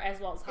here as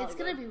well as Hollywood.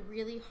 It's going to be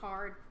really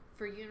hard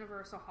for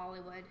Universal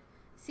Hollywood,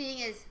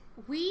 seeing as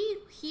we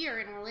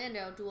here in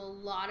Orlando do a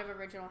lot of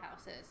original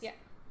houses. Yeah.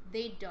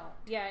 They don't.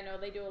 Yeah, I know.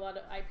 They do a lot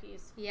of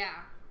IPs. Yeah.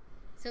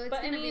 So it's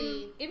going to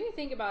be... If you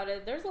think about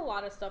it, there's a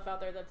lot of stuff out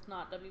there that's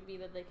not WB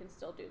that they can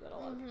still do that a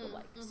lot of people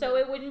like. So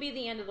it wouldn't be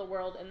the end of the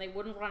world, and they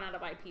wouldn't run out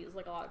of IPs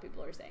like a lot of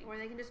people are saying. Or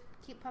they can just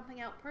keep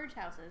pumping out Purge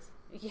houses.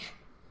 Yeah.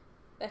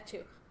 That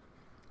too.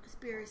 This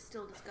beer is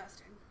still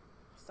disgusting.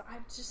 So I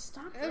just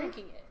stopped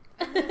drinking it.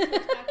 I'm going to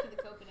switch back to the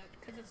coconut,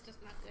 because it's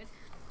just not good.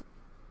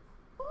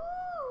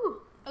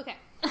 Woo! Okay.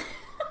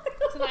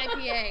 It's an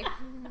IPA.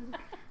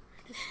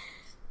 Just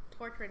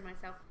torturing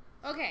myself.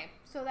 Okay,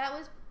 so that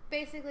was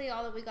basically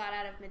all that we got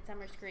out of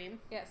Midsummer Scream.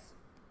 Yes.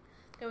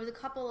 There was a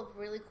couple of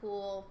really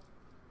cool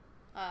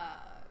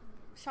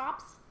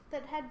shops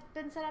that had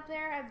been set up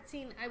there.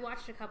 I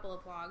watched a couple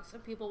of vlogs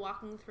of people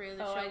walking through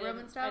the showroom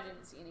and stuff. I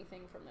didn't see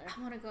anything from there.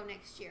 I want to go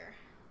next year.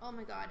 Oh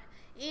my god.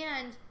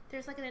 And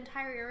there's like an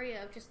entire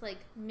area of just like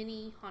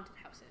mini haunted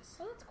houses.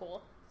 Oh, that's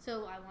cool.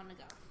 So I want to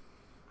go.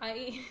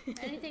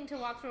 Anything to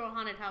walk through a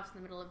haunted house in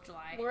the middle of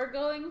July. We're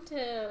going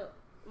to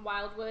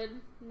Wildwood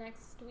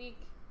next week,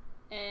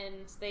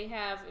 and they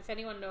have, if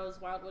anyone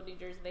knows Wildwood, New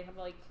Jersey, they have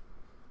like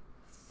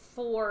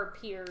 4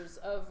 piers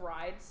of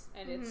rides,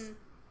 and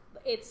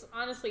it's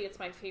honestly, it's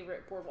my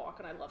favorite boardwalk,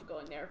 and I love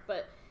going there.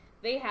 But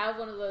they have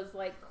one of those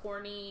like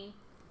corny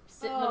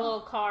sit in the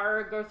little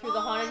car, go through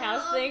the haunted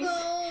house things.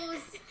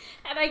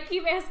 And I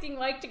keep asking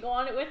Mike to go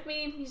on it with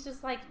me, and he's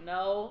just like,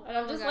 no. And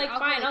I'm just like,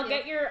 fine, I'll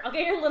get your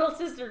little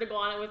sister to go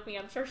on it with me.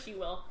 I'm sure she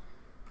will.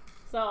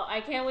 So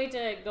I can't wait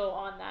to go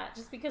on that,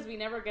 just because we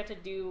never get to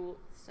do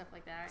stuff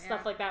like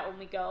that. Like that when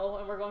we go,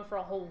 and we're going for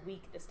a whole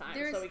week this time,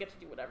 so we get to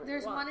do whatever we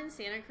want. There's one in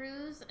Santa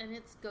Cruz, and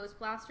it's Ghost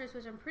Blasters,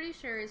 which I'm pretty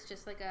sure is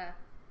just like a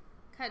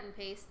cut and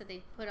paste that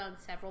they put on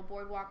several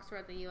boardwalks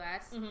throughout the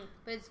U.S.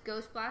 But it's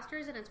Ghost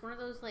Blasters, and it's one of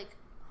those like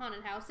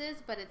haunted houses,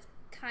 but it's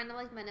kind of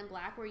like Men in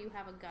Black, where you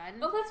have a gun.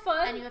 Oh, that's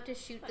fun! And you have to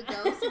shoot the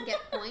ghosts and get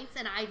points,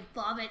 and I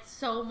love it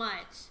so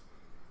much.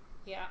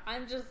 Yeah,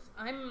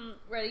 I'm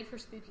ready for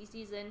spooky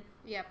season.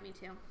 Yep, me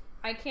too.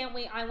 I can't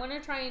wait. I want to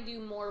try and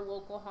do more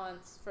local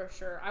haunts for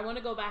sure. I want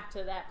to go back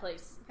to that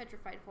place.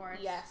 Petrified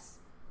Forest. Yes.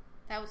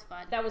 That was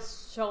fun. That was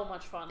so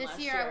much fun this last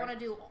year. I want to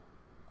do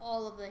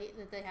all of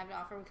that they have to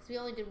offer, because we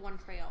only did one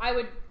trail. I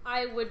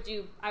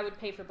would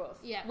pay for both.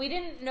 Yeah. We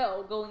didn't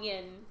know going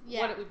in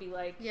what it would be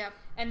like. Yep.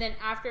 And then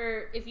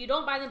after, if you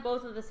don't buy them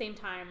both at the same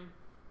time,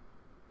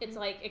 it's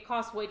like, it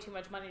costs way too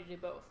much money to do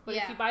both. But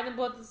if you buy them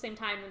both at the same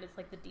time, then it's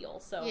like the deal.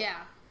 So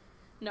yeah.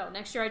 No,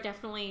 next year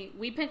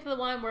we picked the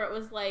one where it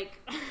was like,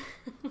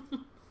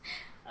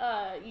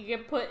 you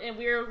get put, and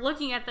we were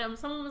looking at them,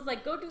 someone was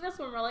like, go do this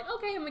one. We're like,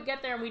 okay, and we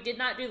get there, and we did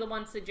not do the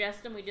one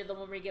suggested, we did the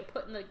one where you get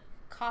put in the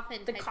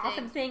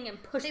coffin thing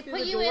and push through the door.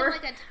 They put you in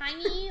like a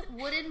tiny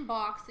wooden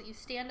box that you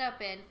stand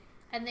up in,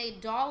 and they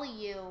dolly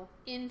you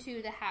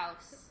into the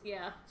house.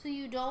 Yeah. So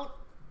you don't,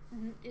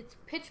 it's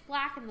pitch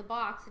black in the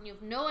box, and you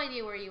have no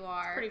idea where you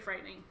are. Pretty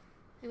frightening.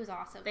 It was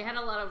awesome. They had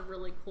a lot of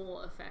really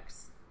cool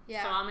effects.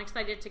 Yeah. So I'm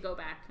excited to go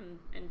back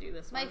and do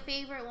this one. My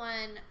favorite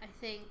one, I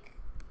think,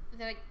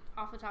 that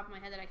off the top of my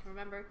head that I can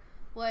remember,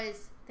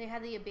 was they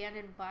had the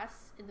abandoned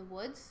bus in the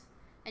woods,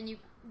 and you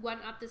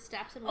went up the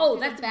steps and went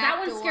through the back that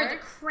one door, scared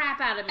the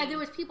crap out of me. And there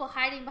was people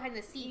hiding behind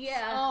the seats.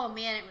 Yeah. Oh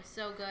man, it was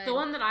so good. The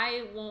one that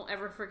I won't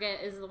ever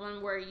forget is the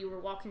one where you were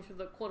walking through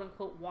the quote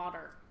unquote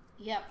water.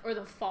 Yep. Or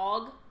the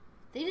fog.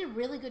 They did a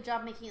really good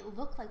job making it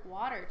look like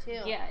water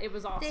too. Yeah, it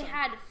was awesome. They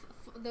had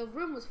the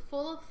room was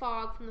full of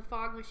fog from the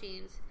fog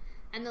machines,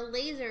 and the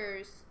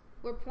lasers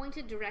were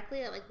pointed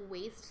directly at like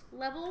waist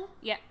level.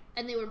 Yeah.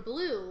 And they were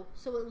blue,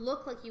 so it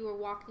looked like you were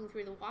walking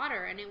through the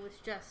water, and it was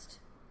just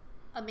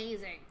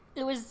amazing.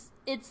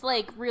 It's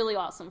like really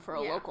awesome for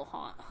a local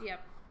haunt.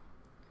 Yep.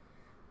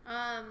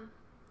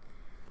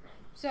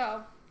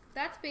 So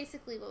that's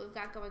basically what we've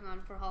got going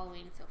on for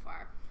Halloween so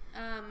far.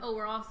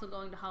 We're also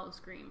going to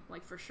Howl-O-Scream,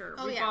 like for sure.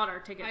 Oh, we bought our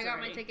tickets. I got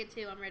already. my ticket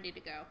too. I'm ready to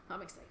go.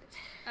 I'm excited.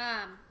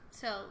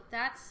 So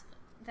that's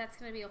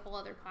going to be a whole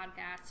other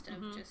podcast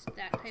of just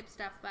that type of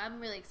stuff. But I'm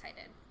really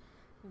excited.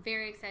 I'm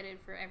very excited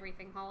for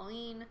everything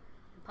Halloween,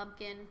 and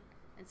pumpkin,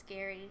 and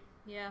scary.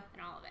 Yeah,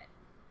 and all of it.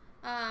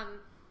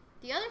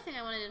 The other thing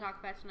I wanted to talk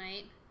about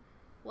tonight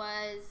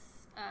was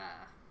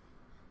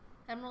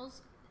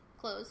Emerald's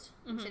closed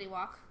in City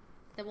Walk.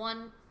 The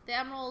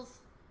Emerald's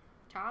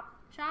Chop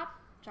Shop.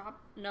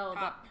 No,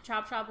 Chop. The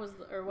Chop Shop was,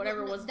 or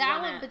whatever was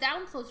that one. But that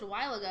one closed a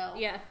while ago.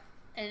 Yeah,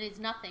 and it's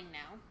nothing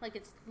now. Like,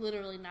 it's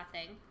literally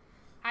nothing.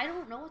 I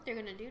don't know what they're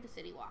gonna do to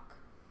City Walk.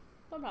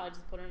 They'll probably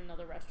just put in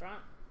another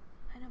restaurant.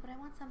 I know, but I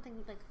want something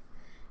like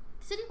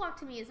City Walk.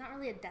 To me is not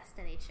really a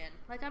destination.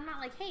 Like, I'm not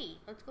like, hey,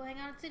 let's go hang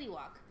out at City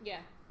Walk. Yeah.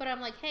 But I'm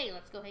like, hey,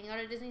 let's go hang out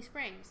at Disney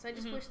Springs. I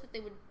just wish that they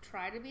would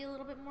try to be a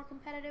little bit more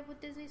competitive with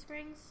Disney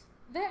Springs.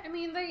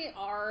 They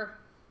are,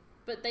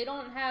 but they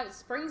don't have.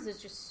 Springs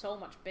is just so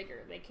much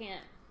bigger. They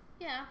can't.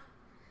 Yeah.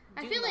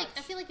 I feel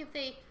like if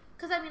they,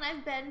 because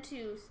I've been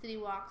to City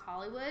Walk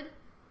Hollywood.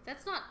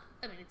 That's not.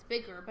 It's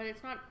bigger, but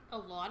it's not a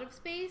lot of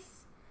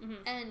space,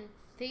 and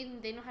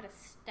they know how to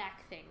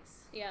stack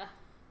things. Yeah.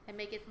 And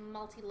make it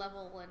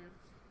multi-level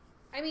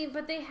and.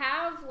 But they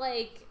have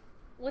like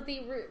what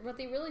they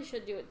really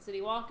should do at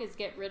City Walk is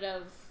get rid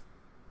of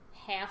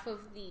half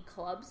of the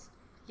clubs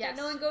that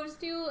no one goes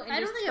to, and I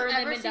don't just think turn I've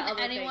them ever into seen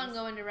other anyone things.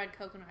 go into Red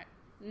Coconut.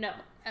 No,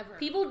 ever.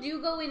 People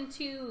do go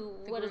into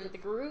the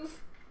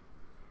Groove,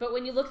 but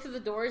when you look through the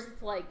doors,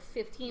 it's like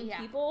 15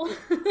 people.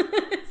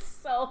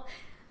 So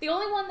the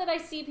only one that I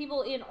see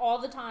people in all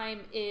the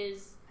time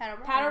is Pat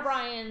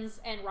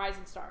O'Brien's and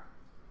Rising Star.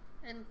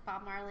 And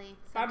Bob Marley.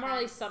 Bob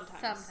Marley sometimes.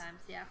 Sometimes,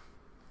 yeah.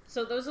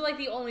 So those are like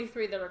the only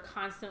three that are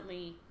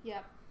constantly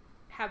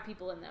have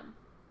people in them.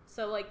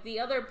 So like the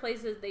other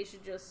places, they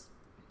should just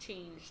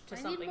change to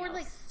something else. I need more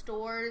like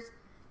stores,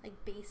 like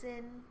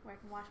Basin, where I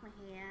can wash my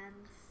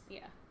hands.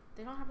 Yeah.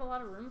 They don't have a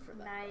lot of room for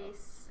that.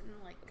 Nice and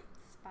like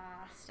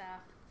spa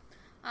stuff.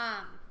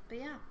 But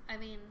yeah,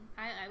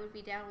 I would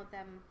be down with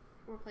them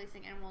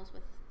replacing Emeralds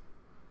with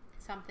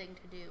something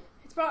to do.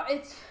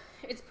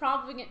 It's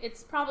probably going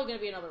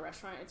to be another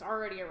restaurant. It's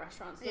already a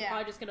restaurant, so they're Yeah.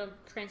 probably just going to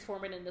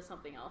transform it into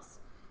something else.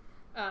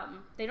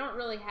 They don't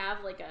really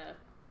have like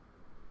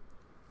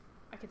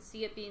I could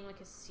see it being like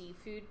a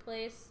seafood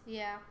place.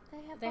 Yeah,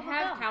 They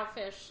have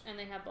cowfish and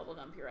they have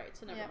bubblegum. You're right,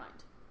 so never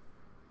mind.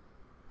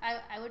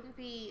 I wouldn't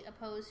be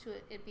opposed to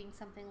it being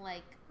something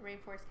like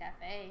Rainforest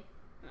Cafe.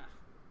 Ugh.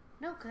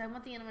 No, because I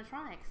want the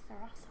animatronics. They're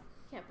awesome.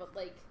 Yeah, but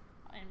like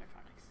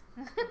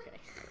Animatronics. okay.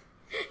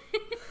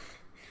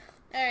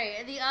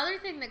 Alright, the other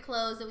thing that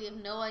closed that we have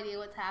no idea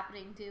what's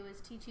happening to is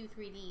T2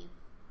 3D.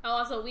 Oh,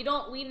 also we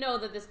know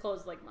that this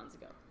closed like months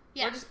ago.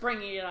 Yeah. We're just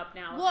bringing it up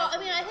now. Well, I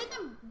mean, I think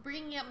I'm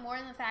bringing up more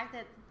than the fact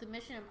that the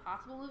Mission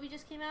Impossible movie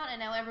just came out, and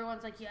now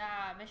everyone's like,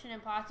 yeah, Mission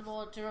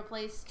Impossible to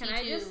replace T2. Can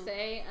I just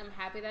say, I'm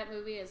happy that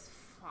movie is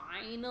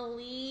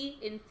finally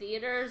in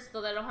theaters,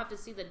 so that I don't have to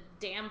see the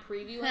damn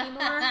preview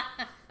anymore.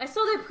 I saw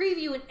the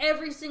preview in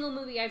every single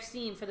movie I've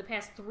seen for the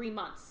past 3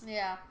 months.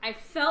 Yeah. I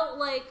felt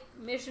like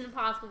Mission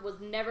Impossible was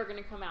never going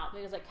to come out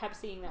because I kept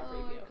seeing that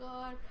preview. Oh,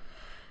 my God.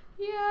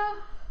 Yeah.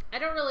 I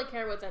don't really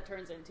care what that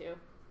turns into.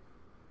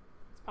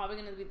 Probably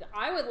going to be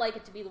I would like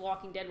it to be the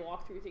Walking Dead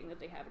walkthrough thing that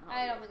they have in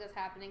Hollywood. I don't think that's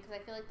happening because I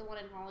feel like the one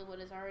in Hollywood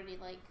is already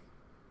like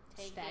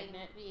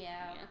stagnant.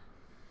 Yeah.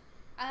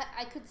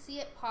 I could see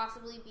it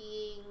possibly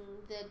being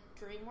the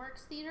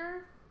DreamWorks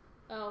theater.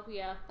 Oh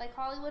yeah, like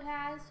Hollywood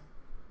has,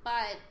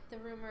 but the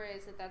rumor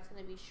is that that's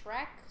going to be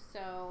Shrek.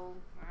 So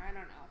I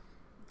don't know.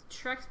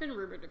 Shrek's been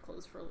rumored to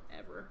close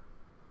forever.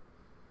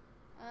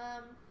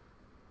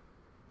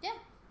 Yeah.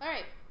 All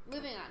right.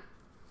 Moving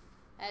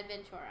on.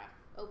 Adventura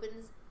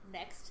opens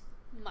next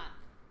month.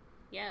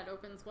 Yeah, it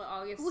opens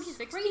August 16th? Which is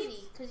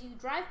crazy because you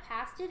drive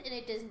past it and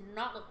it does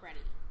not look ready.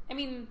 I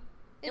mean,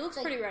 it It's looks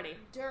like pretty ready.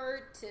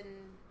 Dirt and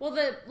Well,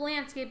 the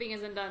landscaping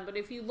isn't done, but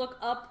if you look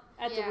up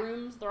at the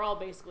rooms, they're all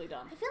basically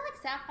done. I feel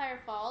like Sapphire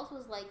Falls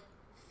was like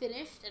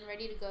finished and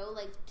ready to go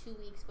like 2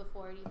 weeks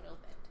before it even opened.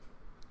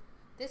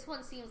 This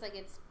one seems like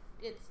it's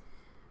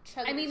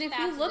chugging. I mean, as if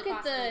fast you as look it at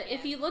possibly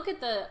if can. you look at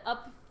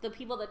the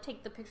people that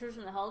take the pictures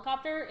from the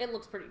helicopter, it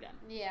looks pretty done.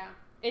 Yeah.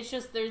 It's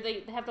just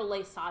they have to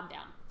lay sod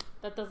down.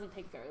 That doesn't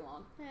take very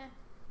long.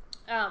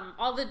 Yeah.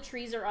 All the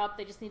trees are up.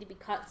 They just need to be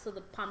cut so the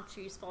palm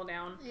trees fall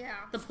down. Yeah.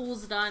 The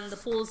pool's done. The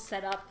pool's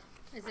set up.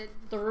 Is it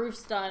The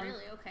roof's done.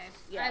 really okay?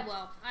 Yeah.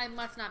 I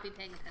must not be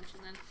paying attention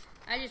then.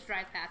 I just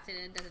drive past it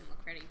and it doesn't look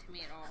ready to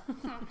me at all.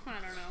 I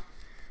don't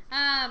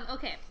know.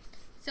 Okay.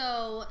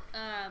 So,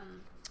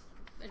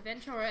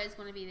 Adventura is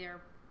going to be their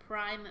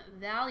prime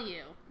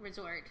value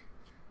resort.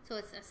 So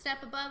it's a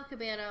step above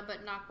Cabana,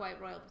 but not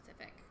quite Royal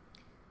Pacific.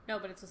 No,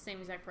 but it's the same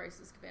exact price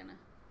as Cabana.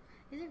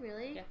 Is it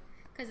really? Yeah.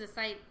 Because the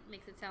site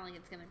makes it sound like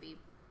it's going to be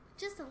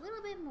just a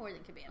little bit more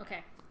than Cabana.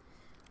 Okay.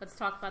 Let's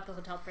talk about the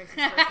hotel prices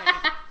for a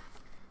second.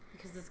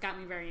 Because this got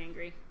me very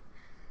angry.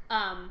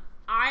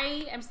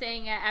 I am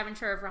staying at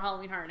Aventura for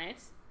Halloween Horror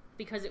Nights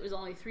because it was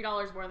only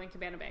 $3 more than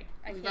Cabana Bay.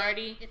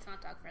 It's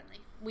not dog friendly.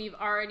 We've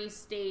already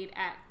stayed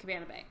at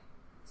Cabana Bay.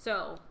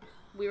 So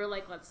we were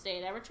like, let's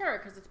stay at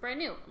Aventura because it's brand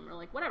new. And we're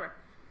like, whatever.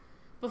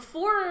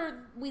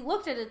 Before we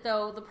looked at it,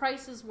 though, the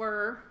prices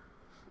were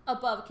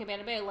above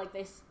Cabana Bay.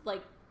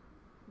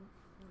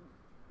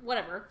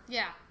 Whatever.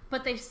 Yeah.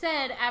 But they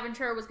said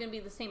Aventura was going to be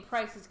the same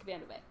price as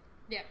Cabana Bay.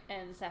 Yeah.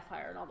 And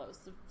Sapphire and all those.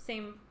 The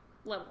same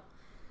level.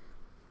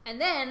 And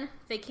then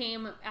they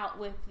came out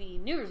with the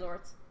new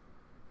resorts.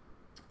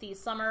 The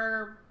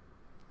summer...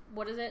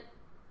 What is it?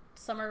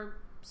 Summer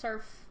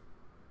surf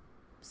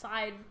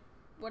side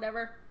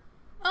whatever.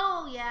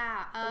 Oh,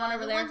 yeah. The one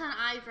over the there. ones on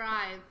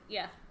iDrive.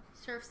 Yeah.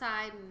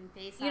 Surfside and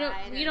Bayside.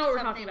 You know what we're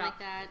something talking about. like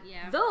that.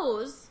 Yeah.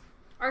 Those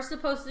are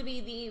supposed to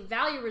be the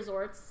value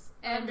resorts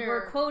and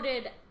were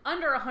quoted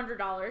under $100.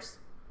 Mm-hmm.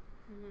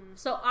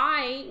 So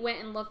I went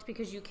and looked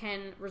because you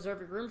can reserve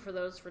your room for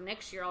those for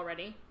next year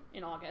already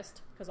in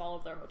August because all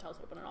of their hotels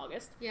open in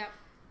August. Yeah.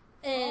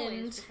 And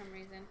Always, for some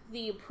reason.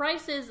 the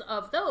prices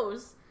of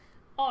those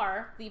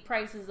are the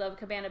prices of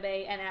Cabana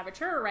Bay and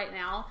Aventura right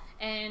now,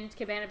 and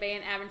Cabana Bay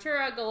and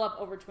Aventura go up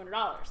over $200.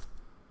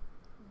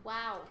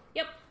 Wow.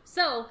 Yep.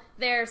 So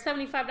their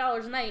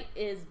 $75 a night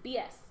is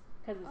BS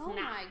because it's Oh not.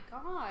 my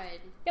god.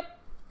 Yep.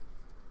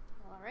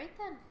 All right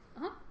then.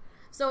 Uh-huh.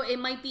 So it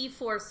might be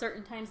for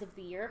certain times of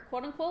the year,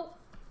 quote unquote,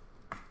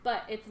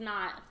 but it's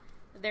not.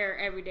 Their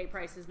everyday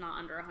price is not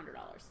under $100. Oh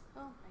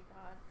my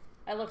god.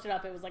 I looked it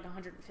up; it was like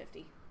 $150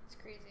 It's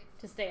crazy.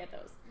 to stay at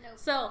those. Nope.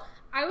 So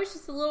I was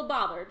just a little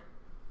bothered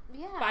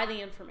Yeah. by the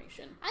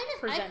information I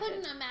presented.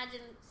 couldn't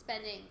imagine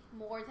spending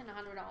more than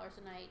 $100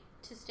 a night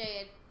to stay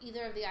at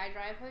either of the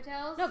iDrive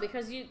hotels. No,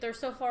 because they're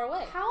so far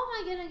away. How am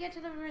I gonna get to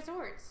the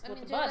resorts?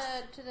 With the bus.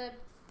 To the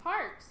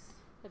parks.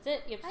 That's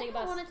it. You have to I take a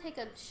don't bus. want to take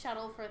a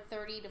shuttle for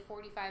 30 to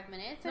 45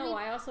 minutes. No,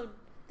 I also.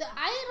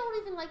 I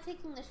don't even like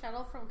taking the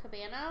shuttle from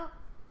Cabana,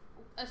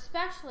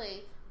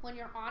 especially when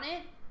you're on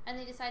it and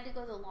they decide to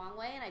go the long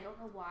way, and I don't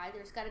know why.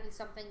 There's got to be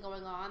something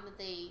going on that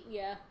they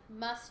Yeah.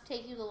 must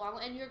take you the long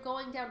way, and you're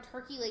going down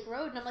Turkey Lake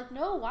Road, and I'm like,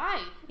 no,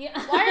 why? Yeah.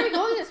 Why are we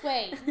going this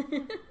way?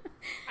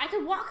 I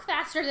could walk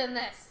faster than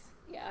this.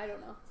 Yeah, I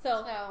don't know.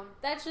 So So,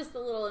 that's just a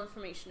little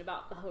information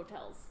about the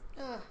hotels.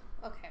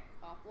 okay.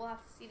 Well, we'll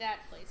have to see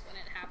that place when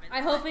it happens.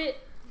 I hope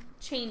it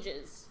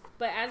changes.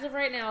 But as of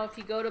right now, if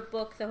you go to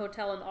book the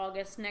hotel in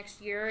August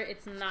next year,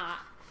 it's not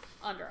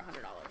under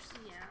 $100.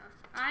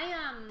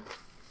 Yeah.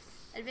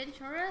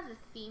 Adventura,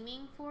 the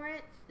theming for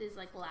it is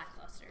like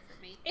lackluster for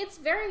me. It's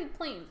very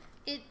plain.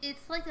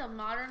 It's like a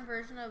modern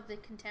version of the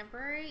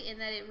Contemporary in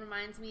that it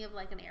reminds me of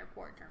like an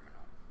airport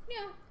terminal.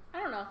 Yeah,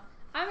 I don't know.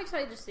 I'm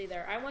excited to see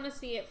there. I want to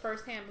see it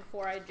firsthand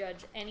before I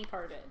judge any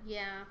part of it.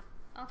 Yeah.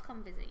 I'll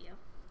come visit you.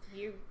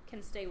 You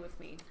can stay with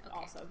me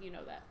also. You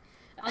know that.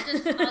 I'll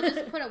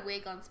just put a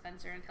wig on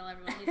Spencer and tell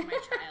everyone he's my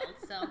child.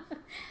 So,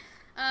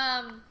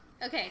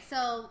 okay.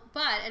 So,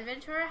 but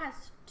Adventura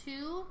has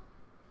 2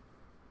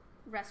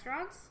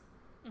 restaurants.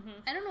 Mm-hmm.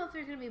 I don't know if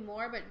there's going to be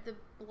more, but the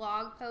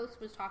blog post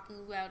was talking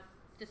about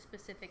the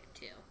specific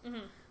 2.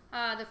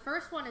 Mm-hmm. The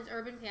first one is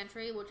Urban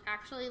Pantry, which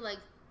actually like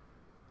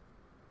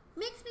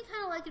makes me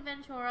kind of like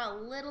Adventura a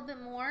little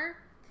bit more,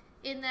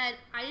 in that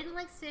I didn't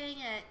like staying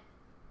at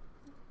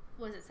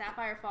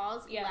Sapphire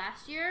Falls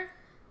last year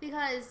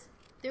because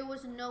there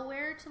was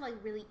nowhere to like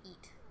really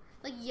eat.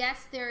 Like,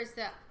 yes, there's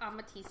the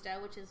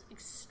Amatista, which is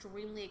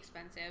extremely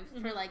expensive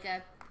for like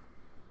a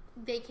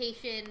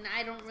vacation.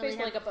 I don't really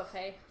have like a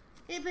buffet.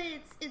 but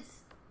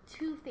it's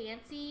too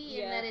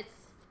fancy in that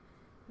it's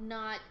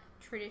not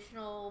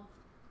traditional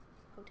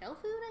hotel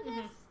food, I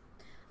guess.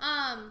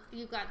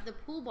 You've got the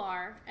pool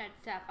bar at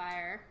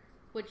Sapphire,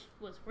 which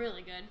was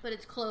really good, but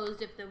it's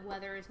closed if the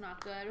weather is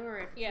not good or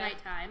if it's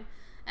nighttime.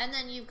 And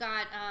then you've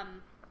got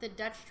the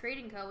Dutch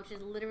Trading Co., which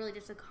is literally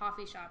just a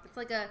coffee shop. It's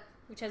like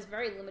which has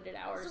very limited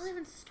hours. It's not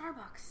even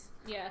Starbucks.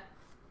 Yeah.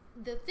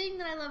 The thing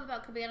that I love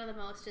about Cabana the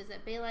most is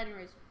that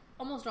Bayliner is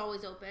almost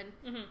always open,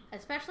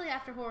 especially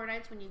after Horror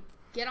Nights when you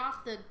get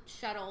off the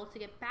shuttle to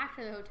get back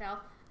to the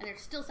hotel and they're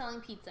still selling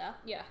pizza.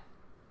 Yeah.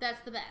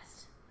 That's the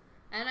best.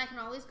 And I can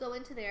always go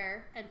into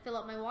there and fill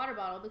up my water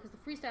bottle because the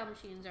freestyle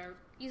machines are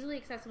easily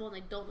accessible and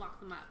they don't lock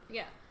them up.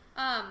 Yeah.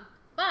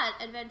 But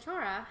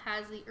Adventura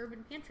has the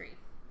Urban Pantry,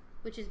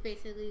 which is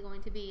basically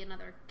going to be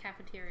another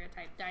cafeteria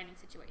type dining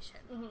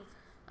situation.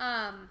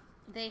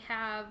 They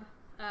have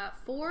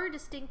 4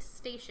 distinct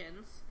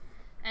stations,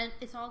 and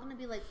it's all going to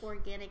be like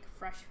organic,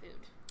 fresh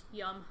food.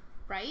 Yum.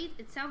 Right?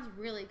 It sounds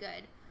really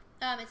good.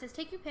 It says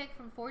take your pick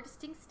from 4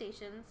 distinct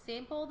stations,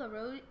 sample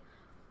the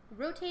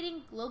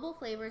rotating global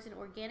flavors and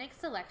organic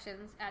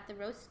selections at the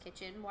Roast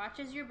Kitchen, watch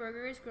as your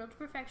burger is grilled to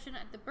perfection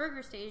at the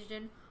Burger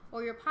Station,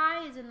 or your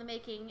pie is in the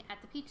making at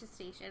the Pizza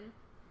Station,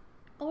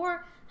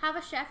 or have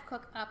a chef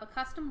cook up a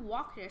custom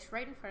wok dish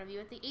right in front of you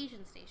at the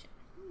Asian Station.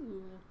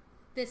 Ooh.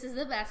 This is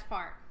the best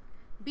part.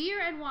 Beer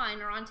and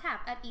wine are on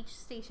tap at each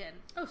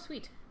station. Oh,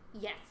 sweet.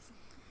 Yes.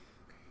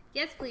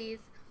 Yes, please.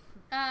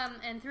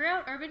 And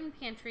throughout Urban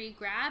Pantry,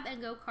 grab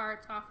and go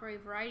carts offer a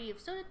variety of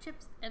soda,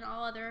 chips, and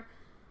all other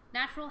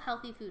natural,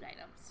 healthy food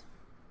items.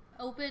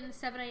 Open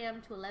 7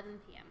 a.m. to 11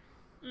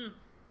 p.m.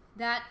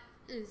 That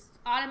is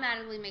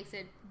automatically makes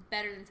it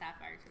better than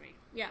Sapphire to me.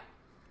 Yeah.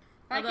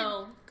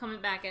 Although,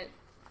 coming back at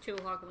 2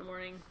 o'clock in the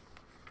morning,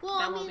 well,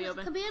 that won't be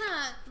open.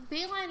 Cabana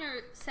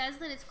Bayliner says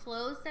that it's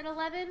closed at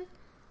 11,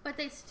 but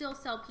they still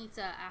sell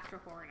pizza after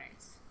Horror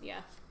Nights.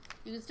 Yeah.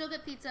 You can still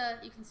get pizza,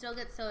 you can still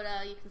get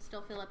soda, you can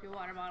still fill up your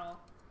water bottle.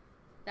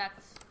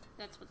 That's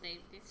what they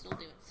still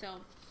do it.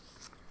 So,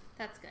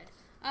 that's good.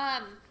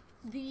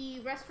 The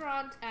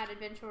restaurant at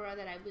Adventura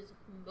that I was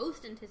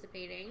most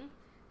anticipating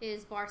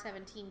is Bar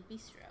 17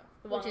 Bistro.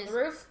 The one on the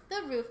roof?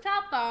 The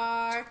rooftop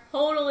bar.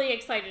 Totally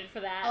excited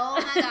for that.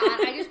 Oh my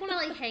god. I just want to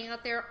like hang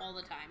out there all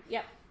the time.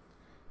 Yep.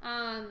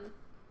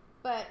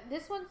 But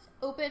this one's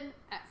open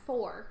at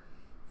 4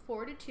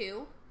 to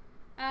 2.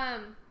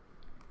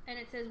 And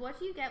it says, what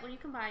do you get when you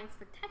combine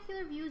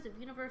spectacular views of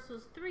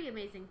Universal's 3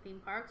 amazing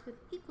theme parks with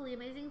equally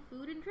amazing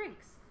food and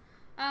drinks?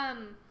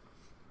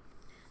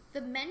 The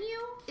menu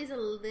is a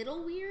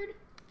little weird,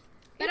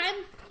 but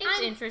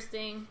it's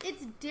interesting.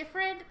 It's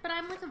different, but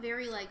I'm like a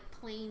very like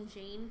plain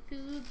Jane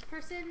food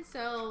person,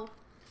 so.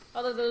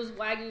 Although those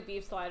Wagyu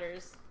beef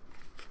sliders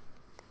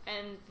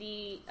and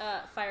the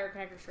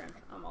firecracker shrimp,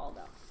 I'm all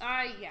about.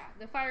 Yeah,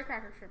 the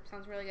firecracker shrimp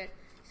sounds really good.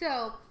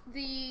 So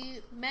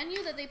the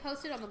menu that they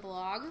posted on the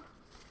blog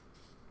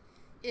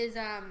is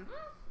so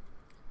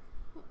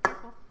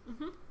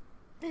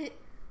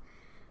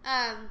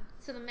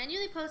the menu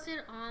they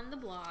posted on the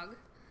blog,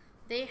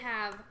 they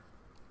have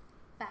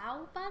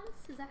bao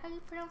buns. Is that how you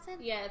pronounce it?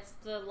 Yeah, it's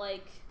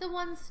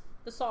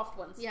the soft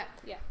ones. Yeah,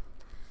 yeah.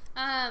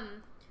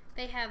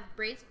 They have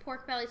braised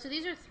pork belly. So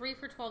these are 3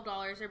 for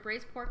 $12. They're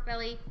braised pork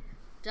belly,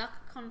 duck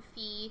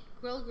confit,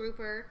 grilled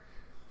grouper,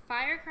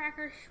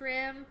 firecracker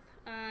shrimp.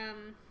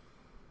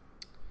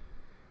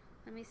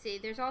 Let me see.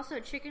 There's also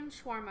chicken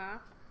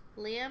shawarma,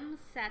 lamb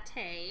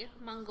satay,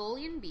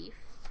 Mongolian beef,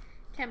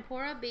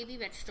 tempura baby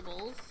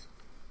vegetables.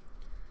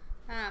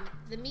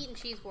 The meat and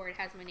cheese board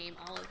has my name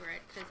all over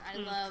it because I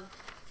love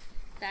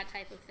that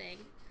type of thing.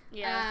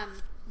 Yeah.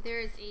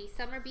 There's a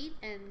summer beet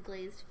and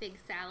glazed fig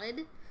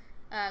salad.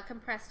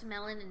 compressed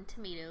melon and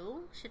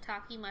tomato,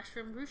 shiitake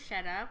mushroom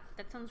bruschetta.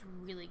 That sounds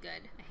really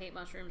good. I hate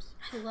mushrooms.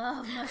 I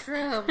love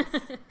mushrooms.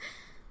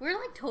 We're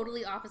like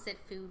totally opposite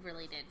food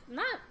related.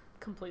 Not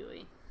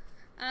completely.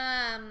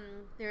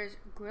 There's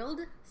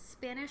grilled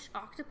Spanish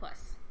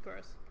octopus.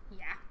 Gross.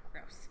 Yeah,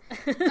 gross.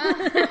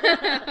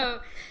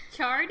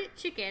 Charred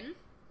chicken,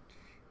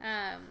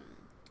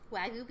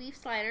 Wagyu beef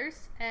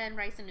sliders, and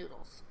rice and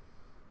noodles.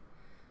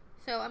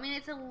 So, I mean,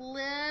 it's a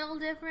little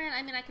different.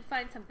 I mean, I could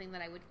find something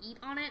that I would eat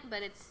on it,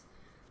 but it's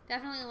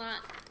definitely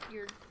not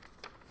your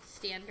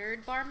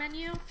standard bar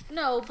menu.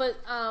 No, but,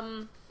 I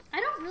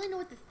don't really know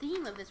what the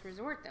theme of this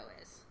resort, though,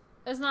 is.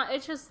 it's not,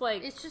 it's just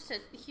like, It's just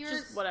here's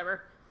just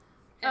whatever.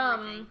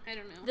 everything. I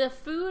don't know. The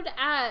food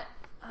at,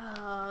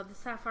 the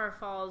Sapphire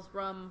Falls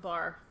Rum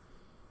Bar.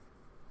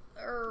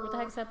 What the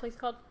heck is that place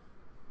called?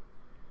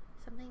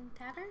 Something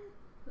tavern?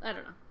 I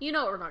don't know. You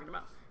know what we're talking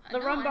about. I The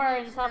know, Rum I Bar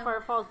know, in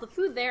Sapphire Falls, the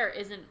food there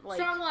isn't like...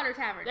 Strongwater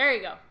Tavern. There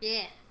you go.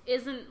 Yeah.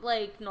 Isn't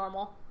like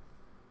normal.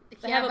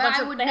 They Yeah, have a but bunch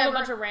I of would they have a never-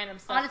 bunch of random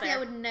stuff Honestly, there. I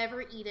would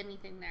never eat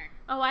anything there.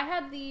 Oh, I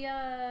had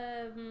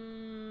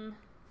the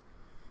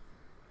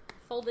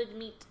folded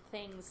meat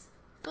things.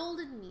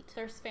 Folded meat.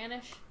 They're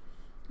Spanish,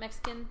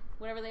 Mexican,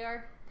 whatever they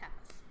are.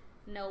 Tapas.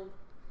 No.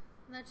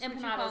 That's what you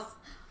Empanadas. call...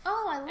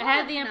 Oh, I love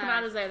had the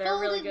empanadas there. They're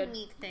Folded really good.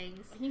 meat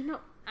things. You know.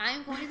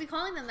 I'm going to be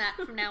calling them that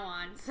from now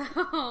on. So,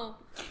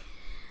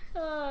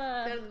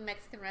 go to the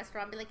Mexican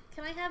restaurant and be like,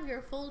 can I have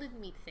your folded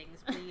meat things,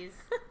 please?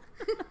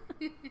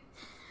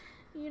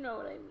 You know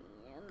what I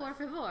mean. Por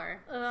favor.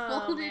 Oh,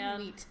 Folded man.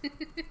 meat.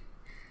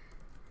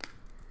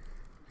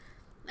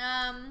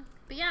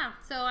 But yeah,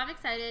 so I'm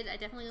excited. I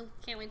definitely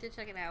can't wait to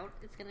check it out.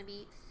 It's going to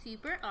be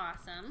super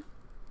awesome.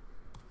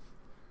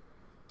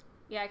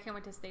 Yeah, I can't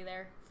wait to stay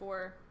there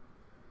for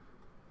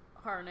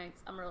Horror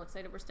Nights. I'm real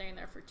excited. We're staying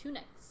there for 2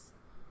 nights.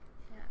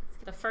 Yeah,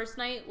 it's The first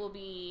night will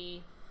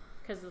be,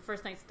 because the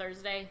first night's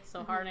Thursday,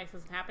 so Horror Nights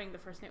isn't happening. The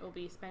first night will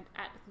be spent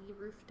at the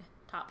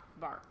rooftop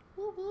bar.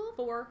 woo woo.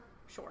 For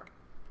sure.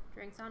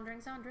 Drinks on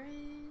drinks on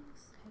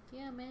drinks. Heck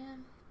yeah,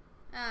 man.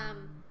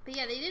 But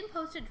yeah, they didn't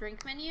post a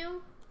drink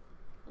menu.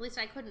 At least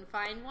I couldn't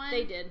find one.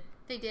 They did.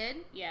 They did?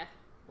 Yeah.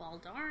 Well,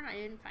 darn, I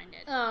didn't find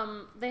it.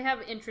 They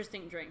have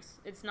interesting drinks.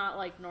 It's not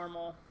like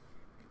normal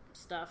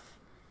stuff.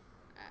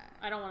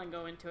 I don't want to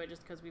go into it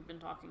just because we've been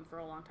talking for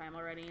a long time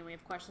already and we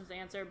have questions to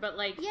answer. But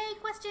like, Yay,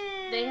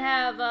 questions! they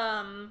have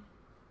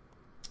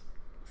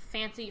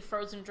fancy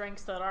frozen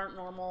drinks that aren't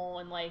normal,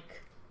 and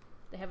like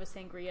they have a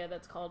sangria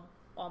that's called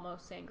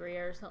almost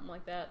sangria or something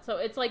like that. So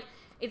it's like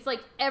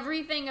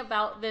everything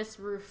about this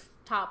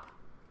rooftop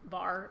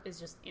bar is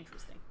just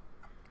interesting.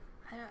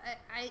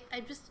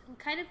 I'm just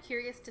kind of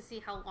curious to see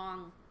how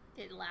long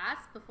it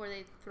lasts before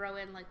they throw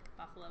in like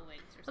buffalo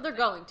wings or something. But they're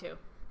going to.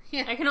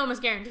 Yeah. I can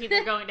almost guarantee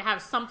they're going to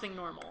have something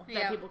normal that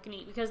Yeah. people can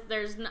eat, because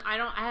I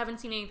haven't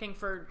seen anything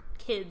for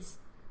kids.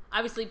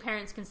 Obviously,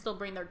 parents can still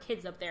bring their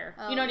kids up there.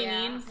 Oh, You know what yeah.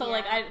 I mean? So Yeah.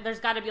 like, there's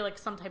got to be like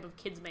some type of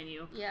kids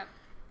menu, Yep.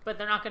 but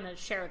they're not going to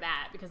share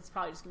that because it's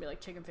probably just going to be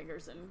like chicken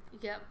fingers and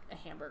Yep. a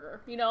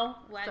hamburger. You know?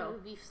 Wagyu So,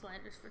 beef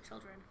sliders for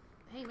children.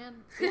 hey man,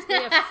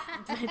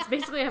 it's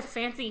basically a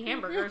fancy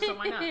hamburger, so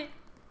why not?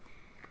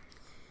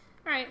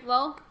 All right,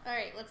 well, All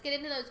right, let's get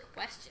into those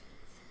questions.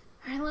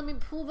 all right, let me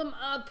pull them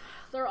up.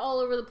 They're all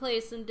over the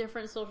place in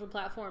different social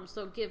platforms,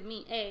 so give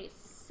me a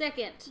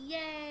second.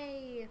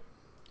 Yay!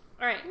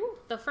 All right,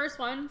 the first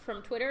one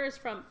from Twitter is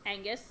from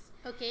Angus,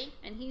 Okay.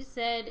 and he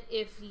said,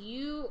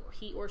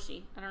 he or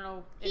she, I don't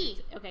know. He.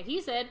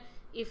 He said,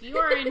 if you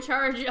are in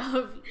charge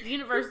of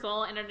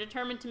Universal and are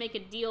determined to make a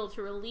deal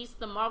to release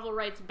the Marvel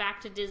rights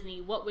back to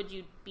Disney, what would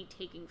you be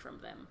taking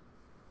from them?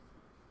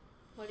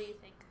 What do you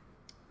think?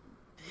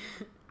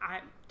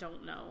 I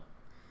don't know.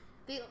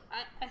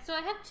 So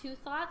I have 2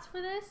 thoughts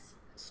for this.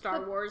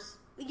 Star Wars.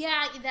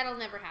 Yeah, that'll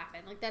never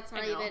happen. Like that's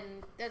not I know.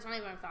 even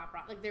a thought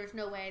process. Like there's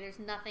no way. There's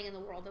nothing in the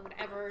world that would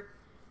ever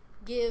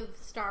give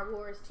Star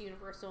Wars to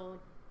Universal.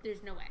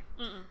 There's no way.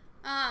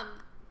 Mm-mm.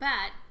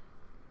 But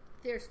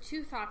there's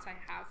 2 thoughts I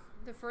have.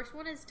 The first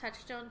one is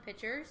Touchstone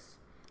Pictures.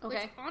 Okay.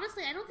 Which,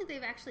 honestly, I don't think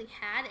they've actually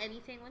had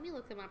anything. Let me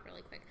look them up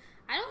really quick.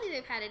 I don't think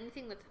they've had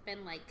anything that's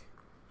been like,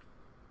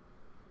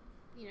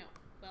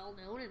 well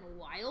known in a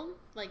while.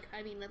 Like,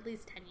 I mean, at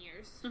least 10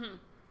 years. Mm-hmm.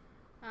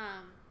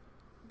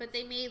 But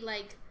they made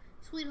like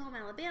Sweet Home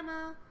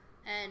Alabama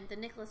and the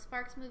Nicholas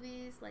Sparks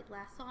movies, like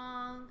Last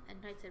Song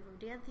and Nights at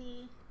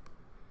Rodanthe.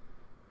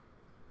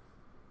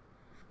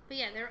 But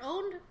yeah, they're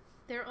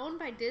owned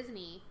by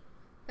Disney,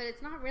 but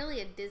it's not really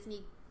a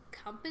Disney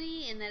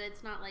company in that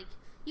it's not like,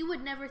 you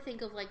would never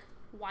think of like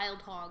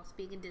Wild Hogs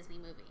being a Disney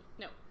movie.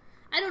 No.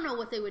 I don't know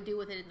what they would do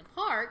with it in the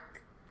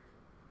park,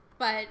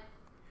 but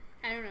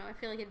I don't know. I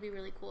feel like it'd be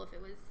really cool if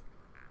it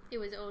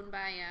was owned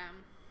by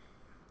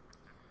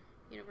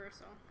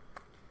Universal.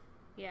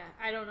 Yeah,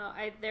 I don't know.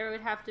 There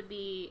would have to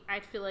be, I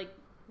feel like,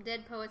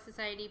 Dead Poet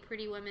Society,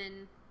 Pretty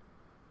Women.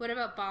 What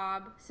about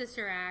Bob?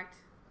 Sister Act.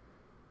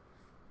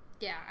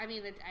 Yeah, I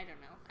mean, I don't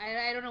know.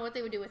 I don't know what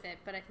they would do with it,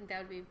 but I think that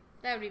would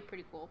be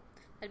pretty cool.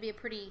 That'd be a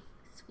pretty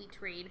sweet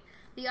trade.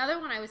 The other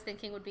one I was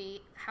thinking would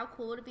be, how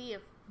cool would it be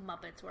if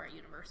Muppets were at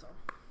Universal.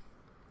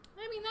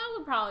 I mean, that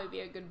would probably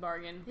be a good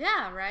bargain.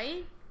 Yeah,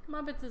 right?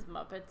 Muppets is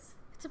Muppets.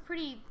 It's a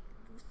pretty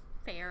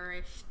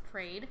fairish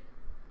trade.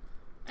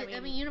 I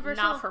mean,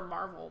 Universal... not for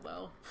Marvel,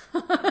 though.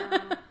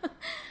 No.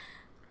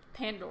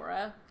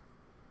 Pandora.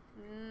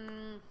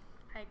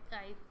 I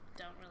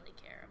don't really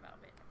care about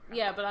it.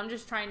 Yeah, but I'm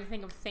just trying to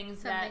think of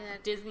things Something that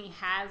that- Disney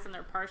has in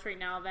their parks right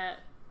now that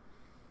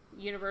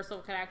Universal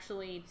could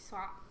actually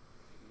Swap.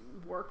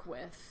 work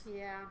with.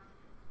 Yeah.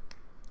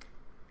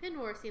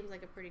 Pandora seems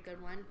like a pretty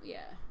good one.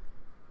 Yeah.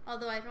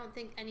 Although I don't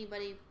think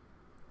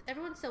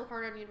everyone's so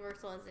hard on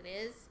Universal as it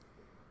is,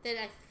 that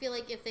I feel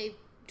like if they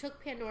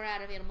took Pandora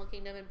out of Animal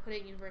Kingdom and put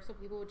it in Universal,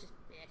 people would just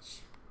bitch.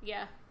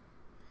 Yeah.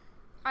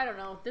 I don't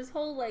know. This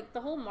whole, like, the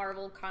whole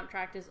Marvel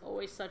contract is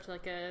always such,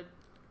 like, a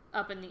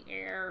up in the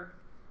air,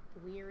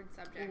 Weird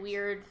subject.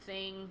 weird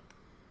thing.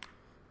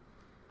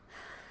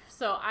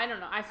 So, I don't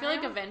know. I feel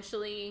like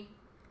eventually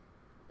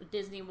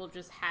Disney will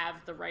just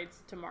have the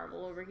rights to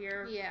Marvel over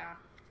here. Yeah.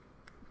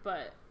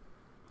 But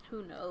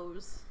who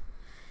knows?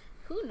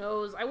 Who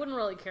knows? I wouldn't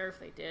really care if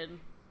they did.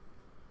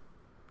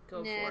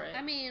 Go for it.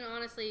 I mean,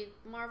 honestly,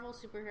 Marvel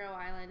Superhero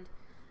Island,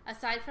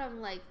 aside from,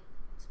 like,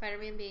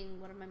 Spider-Man being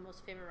one of my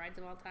most favorite rides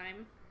of all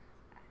time,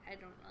 I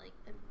don't really...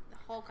 The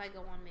Hulk I go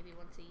on maybe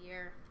once a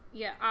year.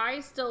 Yeah, I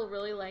still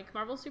really like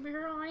Marvel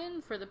Superhero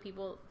Island for the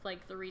people,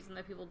 like, the reason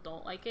that people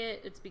don't like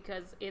it, it's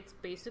because it's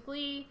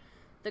basically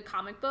the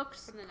comic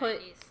books From the put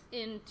 90s.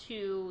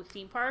 into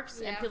theme parks,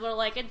 and Yeah. people are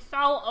like, it's so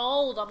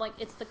old. I'm like,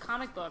 it's the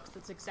comic books.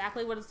 That's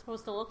exactly what it's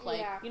supposed to look like.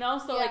 Yeah. You know?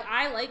 So, Yeah. like,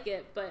 I like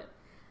it, but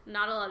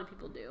not a lot of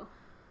people do.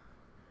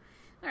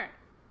 Alright,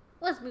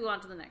 let's move on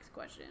to the next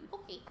question.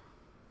 Okay.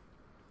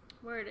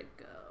 Where'd it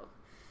go?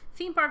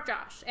 Theme Park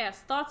Josh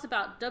asks, thoughts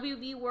about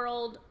WB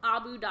World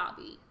Abu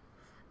Dhabi.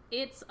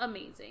 It's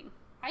amazing.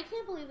 I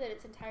can't believe that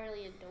it's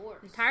entirely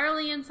indoors.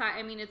 Entirely inside.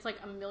 I mean, it's like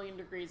 1,000,000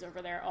 degrees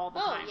over there all the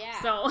Oh, time.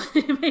 yeah. So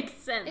it makes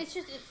sense.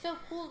 It's so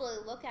cool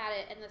to look at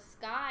it, and the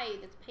sky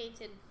that's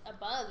painted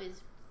above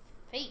is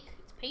fake.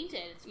 It's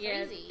painted. It's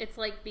crazy. It's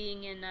like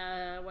being in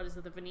what is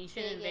it, the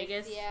Venetian in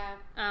Vegas? Yeah.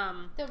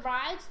 The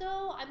rides,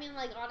 though, I mean,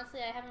 like, honestly,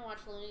 I haven't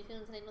watched Looney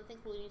Tunes, and I don't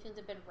think Looney Tunes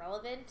have been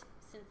relevant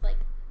since, like,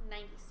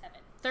 97.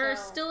 They're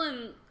So- still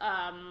in.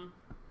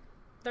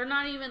 They're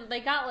not even. They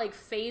got like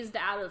phased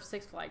out of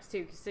Six Flags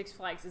too, because Six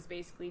Flags is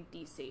basically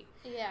DC.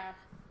 Yeah.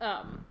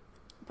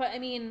 But I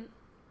mean,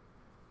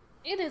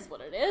 it is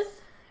what it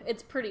is.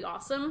 It's pretty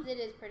awesome. It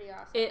is pretty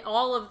awesome.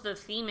 All of the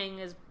theming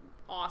is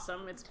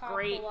awesome. It's Top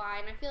great. of the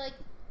line. I feel like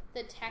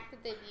the tech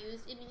that they've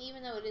used, I mean,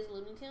 even though it is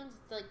Looney Tunes,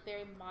 it's like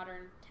very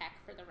modern tech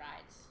for the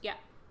rides. Yeah.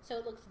 So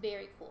it looks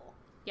very cool.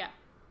 Yeah.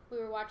 We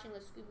were watching the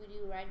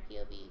Scooby-Doo ride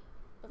POV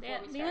before Yeah,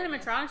 we the started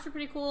this. animatronics are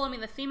pretty cool. I mean,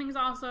 the theming's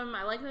awesome.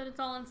 I like that it's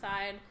all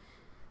inside.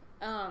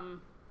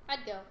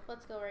 I'd go.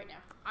 Let's go right now.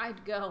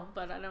 I'd go,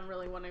 but I don't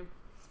really want to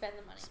Spend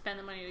the money. spend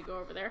the money to go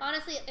over there.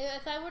 Honestly,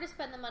 if I were to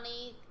spend the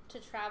money to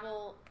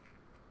travel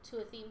to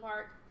a theme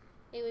park,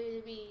 it would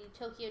either be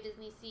Tokyo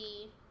Disney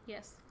Sea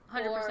Yes,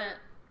 100%. or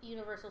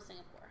Universal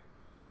Singapore.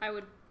 I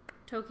would.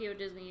 Tokyo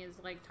Disney is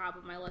like top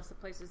of my list of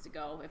places to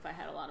go if I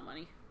had a lot of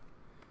money.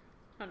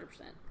 100%.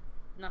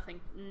 Nothing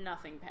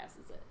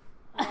passes it.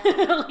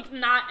 Yeah. Like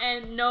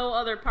and no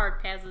other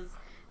park passes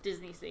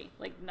Disney Sea.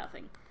 Like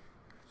nothing.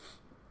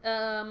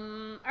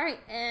 Alright,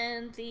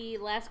 and the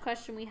last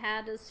question we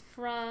had is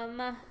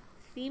from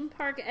Theme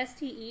Park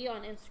STE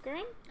on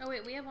Instagram. Oh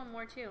wait, we have one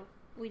more too.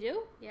 We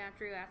do? Yeah,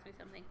 Drew asked me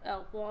something.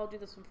 Oh, well, I'll do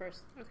this one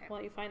first. Okay.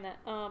 While you find that.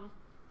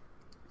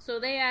 So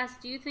they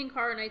asked, do you think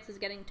Horror Nights is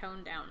getting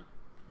toned down?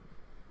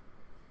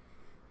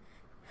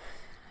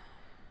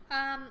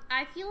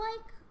 I feel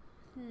like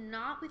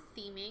not with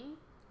theming.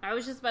 I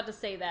was just about to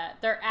say that.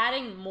 They're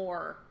adding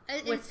more.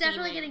 with It's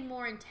definitely theming. getting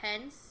more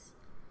intense.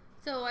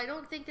 So I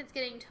don't think it's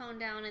getting toned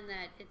down in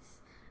that it's...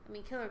 I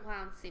mean, Killer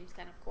Clowns seems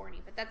kind of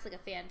corny, but that's like a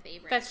fan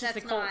favorite. That's just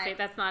a cult not- favorite.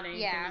 That's not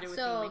anything Yeah, to do with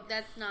so theming.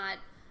 that's not...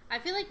 I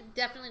feel like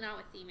definitely not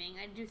with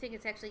theming. I do think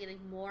it's actually getting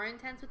more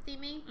intense with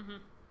theming. Mhm.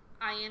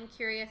 I am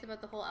curious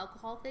about the whole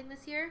alcohol thing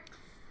this year.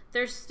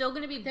 There's still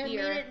going to be They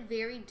beer, made it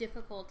very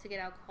difficult to get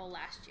alcohol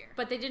last year.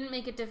 but they didn't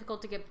make it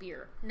difficult to get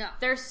beer. No.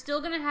 They're still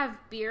going to have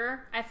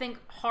beer. I think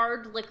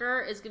hard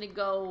liquor is going to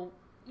go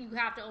You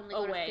have to only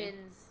go away. to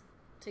Finn's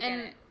to get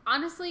and it.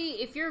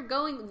 honestly, if you're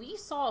going, we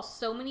saw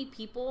so many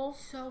people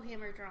So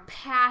hammer drunk.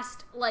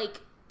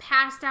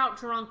 passed out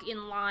drunk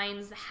in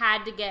lines,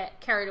 had to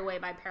get carried away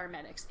by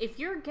paramedics. If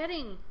you're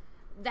getting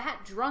that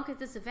drunk at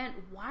this event,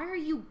 why are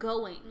you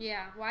going?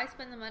 Yeah, why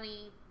spend the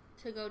money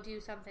to go do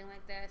something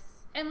like this?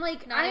 And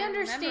like, Not I even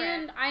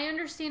remember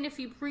understand if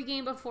you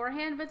pregame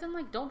beforehand, but then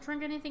like, don't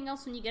drink anything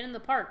else when you get in the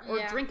park, or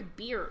Yeah. drink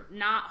beer,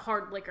 not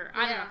hard liquor. I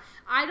don't Yeah. know.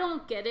 I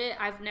don't get it.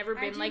 I've never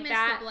I been do like miss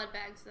that. the blood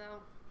bags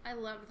though. I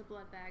loved the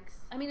blood bags.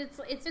 I mean, it's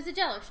It's a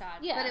Jello shot,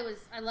 Yeah. but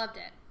I loved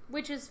it.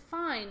 which is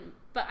fine,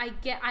 but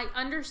I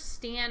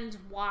understand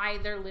why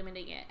they're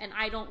limiting it, and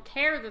I don't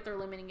care that they're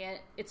limiting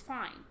it. It's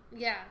fine.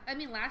 Yeah, I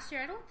mean last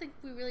year I don't think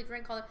we really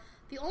drank all.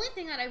 The only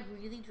thing that I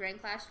really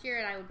drank last year,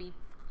 and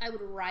I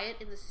would riot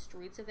in the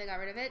streets if they got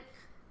rid of it.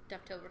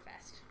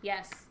 Ducktoberfest.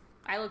 Yes,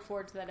 I look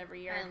forward to that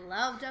every year. I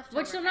love Duff.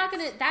 Which they're not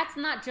gonna. That's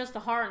not just a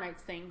Horror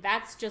Nights thing.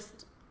 That's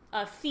just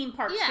a theme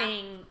park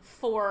thing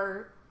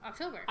for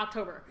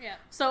October. Yeah.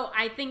 So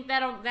I think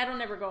that'll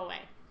never go away.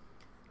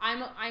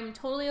 I'm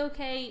totally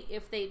okay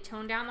if they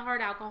tone down the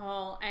hard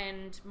alcohol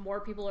and more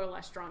people are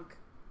less drunk.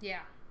 Yeah.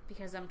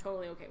 Because I'm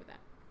totally okay with that.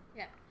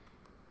 Yeah.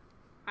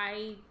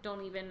 I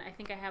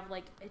think I have,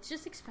 like, it's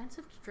just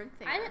expensive to drink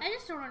there. I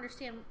just don't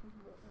understand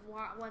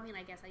why. Well, I mean,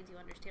 I guess I do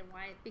understand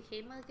why it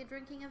became, like, a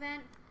drinking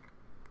event,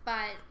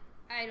 but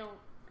I don't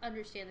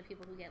understand the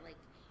people who get, like,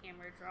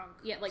 hammered drunk.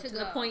 Yeah, like, to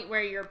the point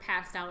where you're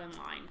passed out in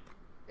line.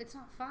 It's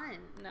not fun.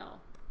 No.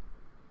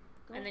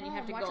 Go and then home, you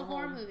have to watch go a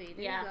horror home. movie.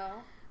 There you go.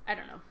 I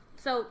don't know.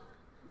 So,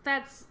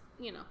 that's,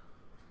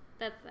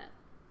 that's that.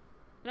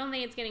 I don't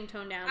think it's getting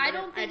toned down. I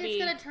don't think it's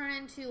going to turn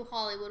into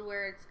Hollywood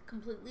where it's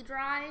completely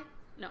dry.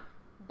 No.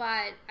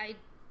 But I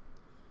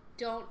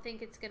don't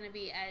think it's going to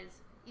be as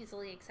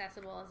easily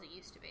accessible as it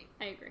used to be.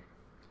 I agree.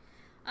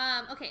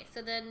 Okay,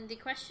 so then the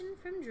question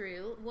from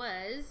Drew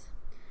was,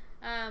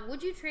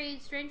 would you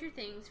trade Stranger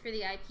Things for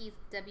the IP's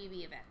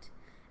WB event?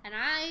 And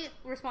I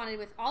responded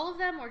with all of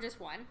them or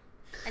just one.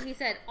 And he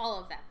said all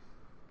of them.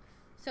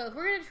 So if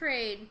we're going to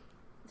trade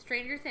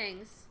Stranger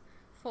Things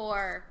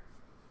for...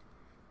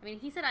 I mean,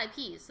 he said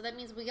IPs, so that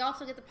means we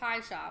also get the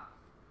Pie Shop.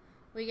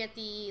 We get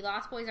the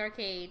Lost Boys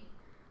Arcade.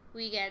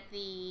 We get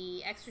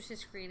the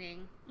Exorcist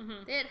screening.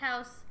 Mm-hmm. The It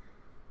House.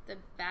 The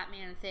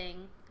Batman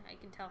thing. I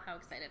can tell how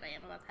excited I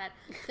am about that.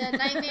 The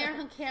Nightmare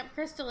on Camp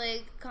Crystal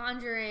Lake.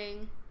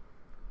 Conjuring.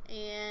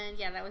 And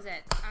yeah, that was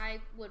it.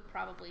 I would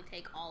probably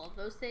take all of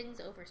those things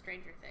over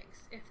Stranger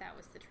Things, if that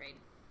was the trade.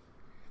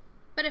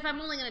 But if I'm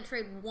only going to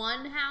trade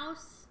one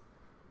house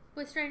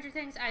with Stranger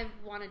Things, I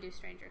want to do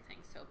Stranger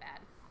Things so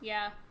bad.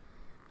 Yeah.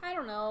 I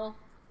don't know.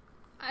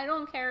 I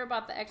don't care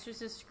about the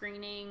Exorcist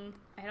screening.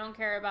 I don't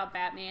care about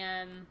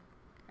Batman.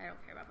 I don't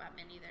care about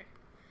Batman either.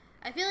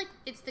 I feel like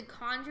it's the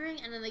Conjuring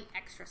and then the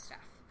extra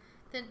stuff.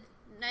 The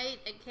night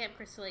at Camp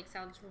Crystal Lake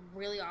sounds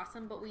really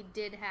awesome, but we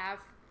did have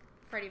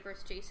Freddy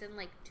vs. Jason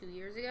like 2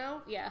 years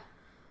ago. Yeah.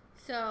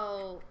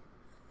 So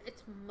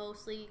it's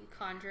mostly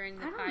Conjuring,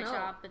 the Pie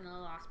Shop, and the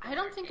Lost Boys I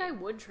don't think I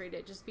Arcade. would trade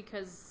it just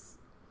because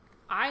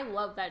I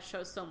love that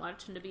show so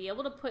much, and to be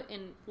able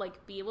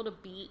to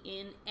be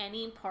in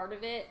any part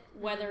of it,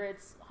 whether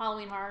it's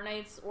Halloween Horror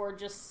Nights or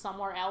just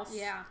somewhere else,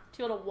 Yeah. to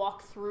be able to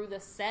walk through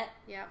the set,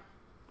 Yep.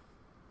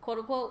 quote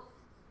unquote,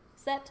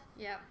 set,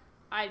 Yep.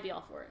 I'd be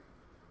all for it.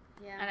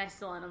 Yeah. And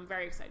I'm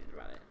very excited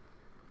about it.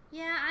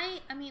 Yeah,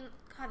 I mean,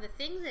 God, the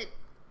things at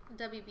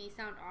WB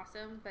sound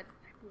awesome, but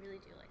I really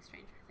do like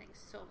Stranger Things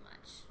so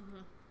much.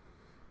 Mm-hmm.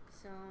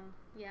 So,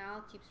 yeah,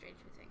 I'll keep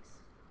Stranger Things.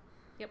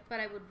 Yep. But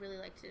I would really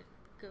like to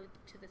go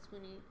to the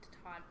Sweeney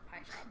Todd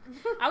Pie Shop.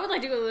 I would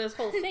like to go to this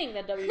whole thing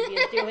that WB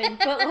is doing,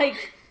 but,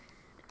 like,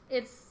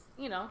 it's,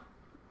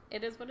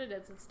 it is what it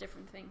is. It's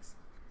different things.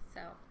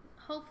 So,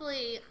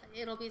 hopefully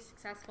it'll be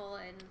successful,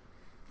 and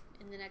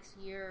in the next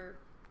year,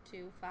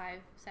 2, 5,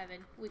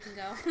 7, we can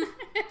go.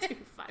 2,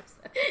 5,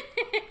 7.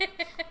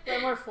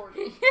 Then we're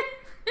 40.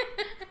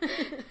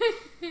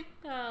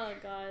 Oh,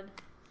 God.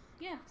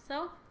 Yeah,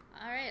 so.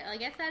 Alright, I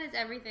guess that is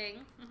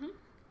everything. Mm-hmm.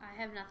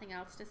 I have nothing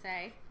else to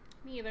say.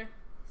 Me either.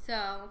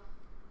 So,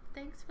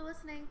 thanks for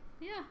listening.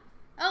 Yeah.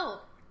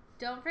 Oh,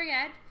 don't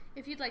forget,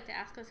 if you'd like to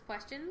ask us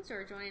questions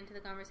or join into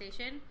the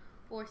conversation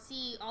or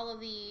see all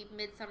of the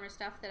midsummer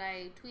stuff that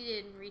I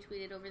tweeted and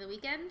retweeted over the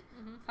weekend,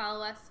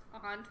 follow us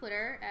on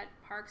Twitter at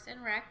Parks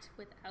and Rect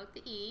without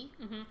the E.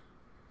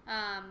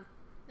 Mm-hmm.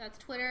 That's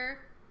Twitter.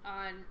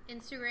 On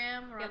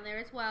Instagram, we're on there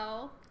as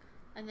well.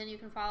 And then you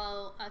can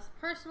follow us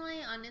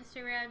personally on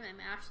Instagram. I'm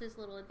Ashley's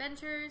Little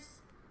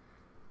Adventures.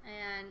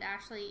 And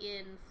Ashley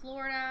in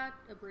Florida,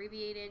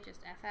 abbreviated, just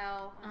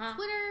FL on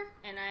Twitter.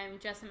 And I'm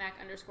Jessamac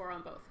 _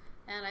 on both.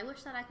 And I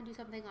wish that I could do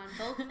something on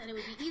both and it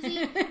would be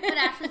easy. But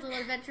Ashley's Little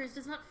Adventures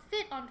does not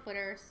fit on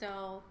Twitter,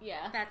 so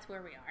that's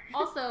where we are.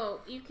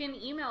 Also, you can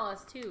email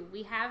us too.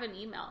 We have an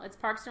email. It's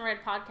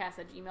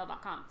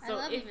parksandredpodcast@gmail.com. So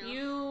if emails.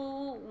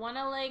 you want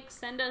to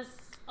send us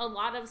a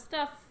lot of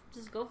stuff,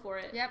 just go for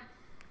it. Yep.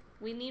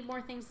 We need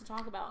more things to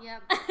talk about.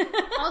 Yep.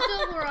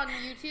 Also, we're on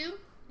YouTube.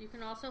 You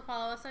can also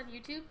follow us on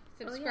YouTube.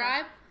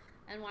 Subscribe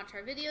and watch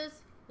our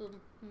videos. We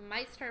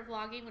might start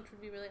vlogging, which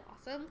would be really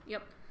awesome.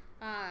 Yep.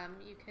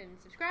 You can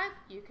subscribe.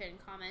 You can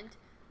comment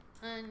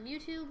on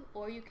YouTube,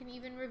 or you can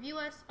even review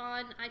us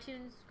on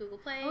iTunes, Google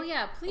Play. Oh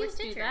yeah, please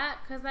do Stitcher. that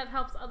because that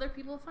helps other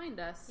people find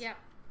us. Yep.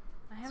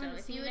 I haven't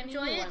if seen you any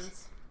enjoy new it,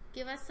 ones.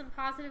 give us some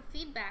positive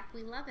feedback.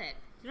 We love it.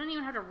 You don't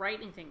even have to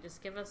write anything.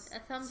 Just give us A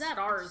thumbs up.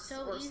 stars It's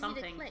so or easy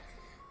something. to click.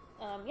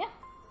 Yeah.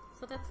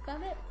 So that's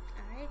about it.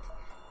 All right.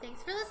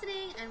 Thanks for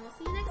listening, and we'll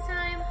see you next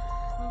time.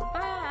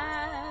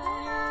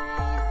 Bye.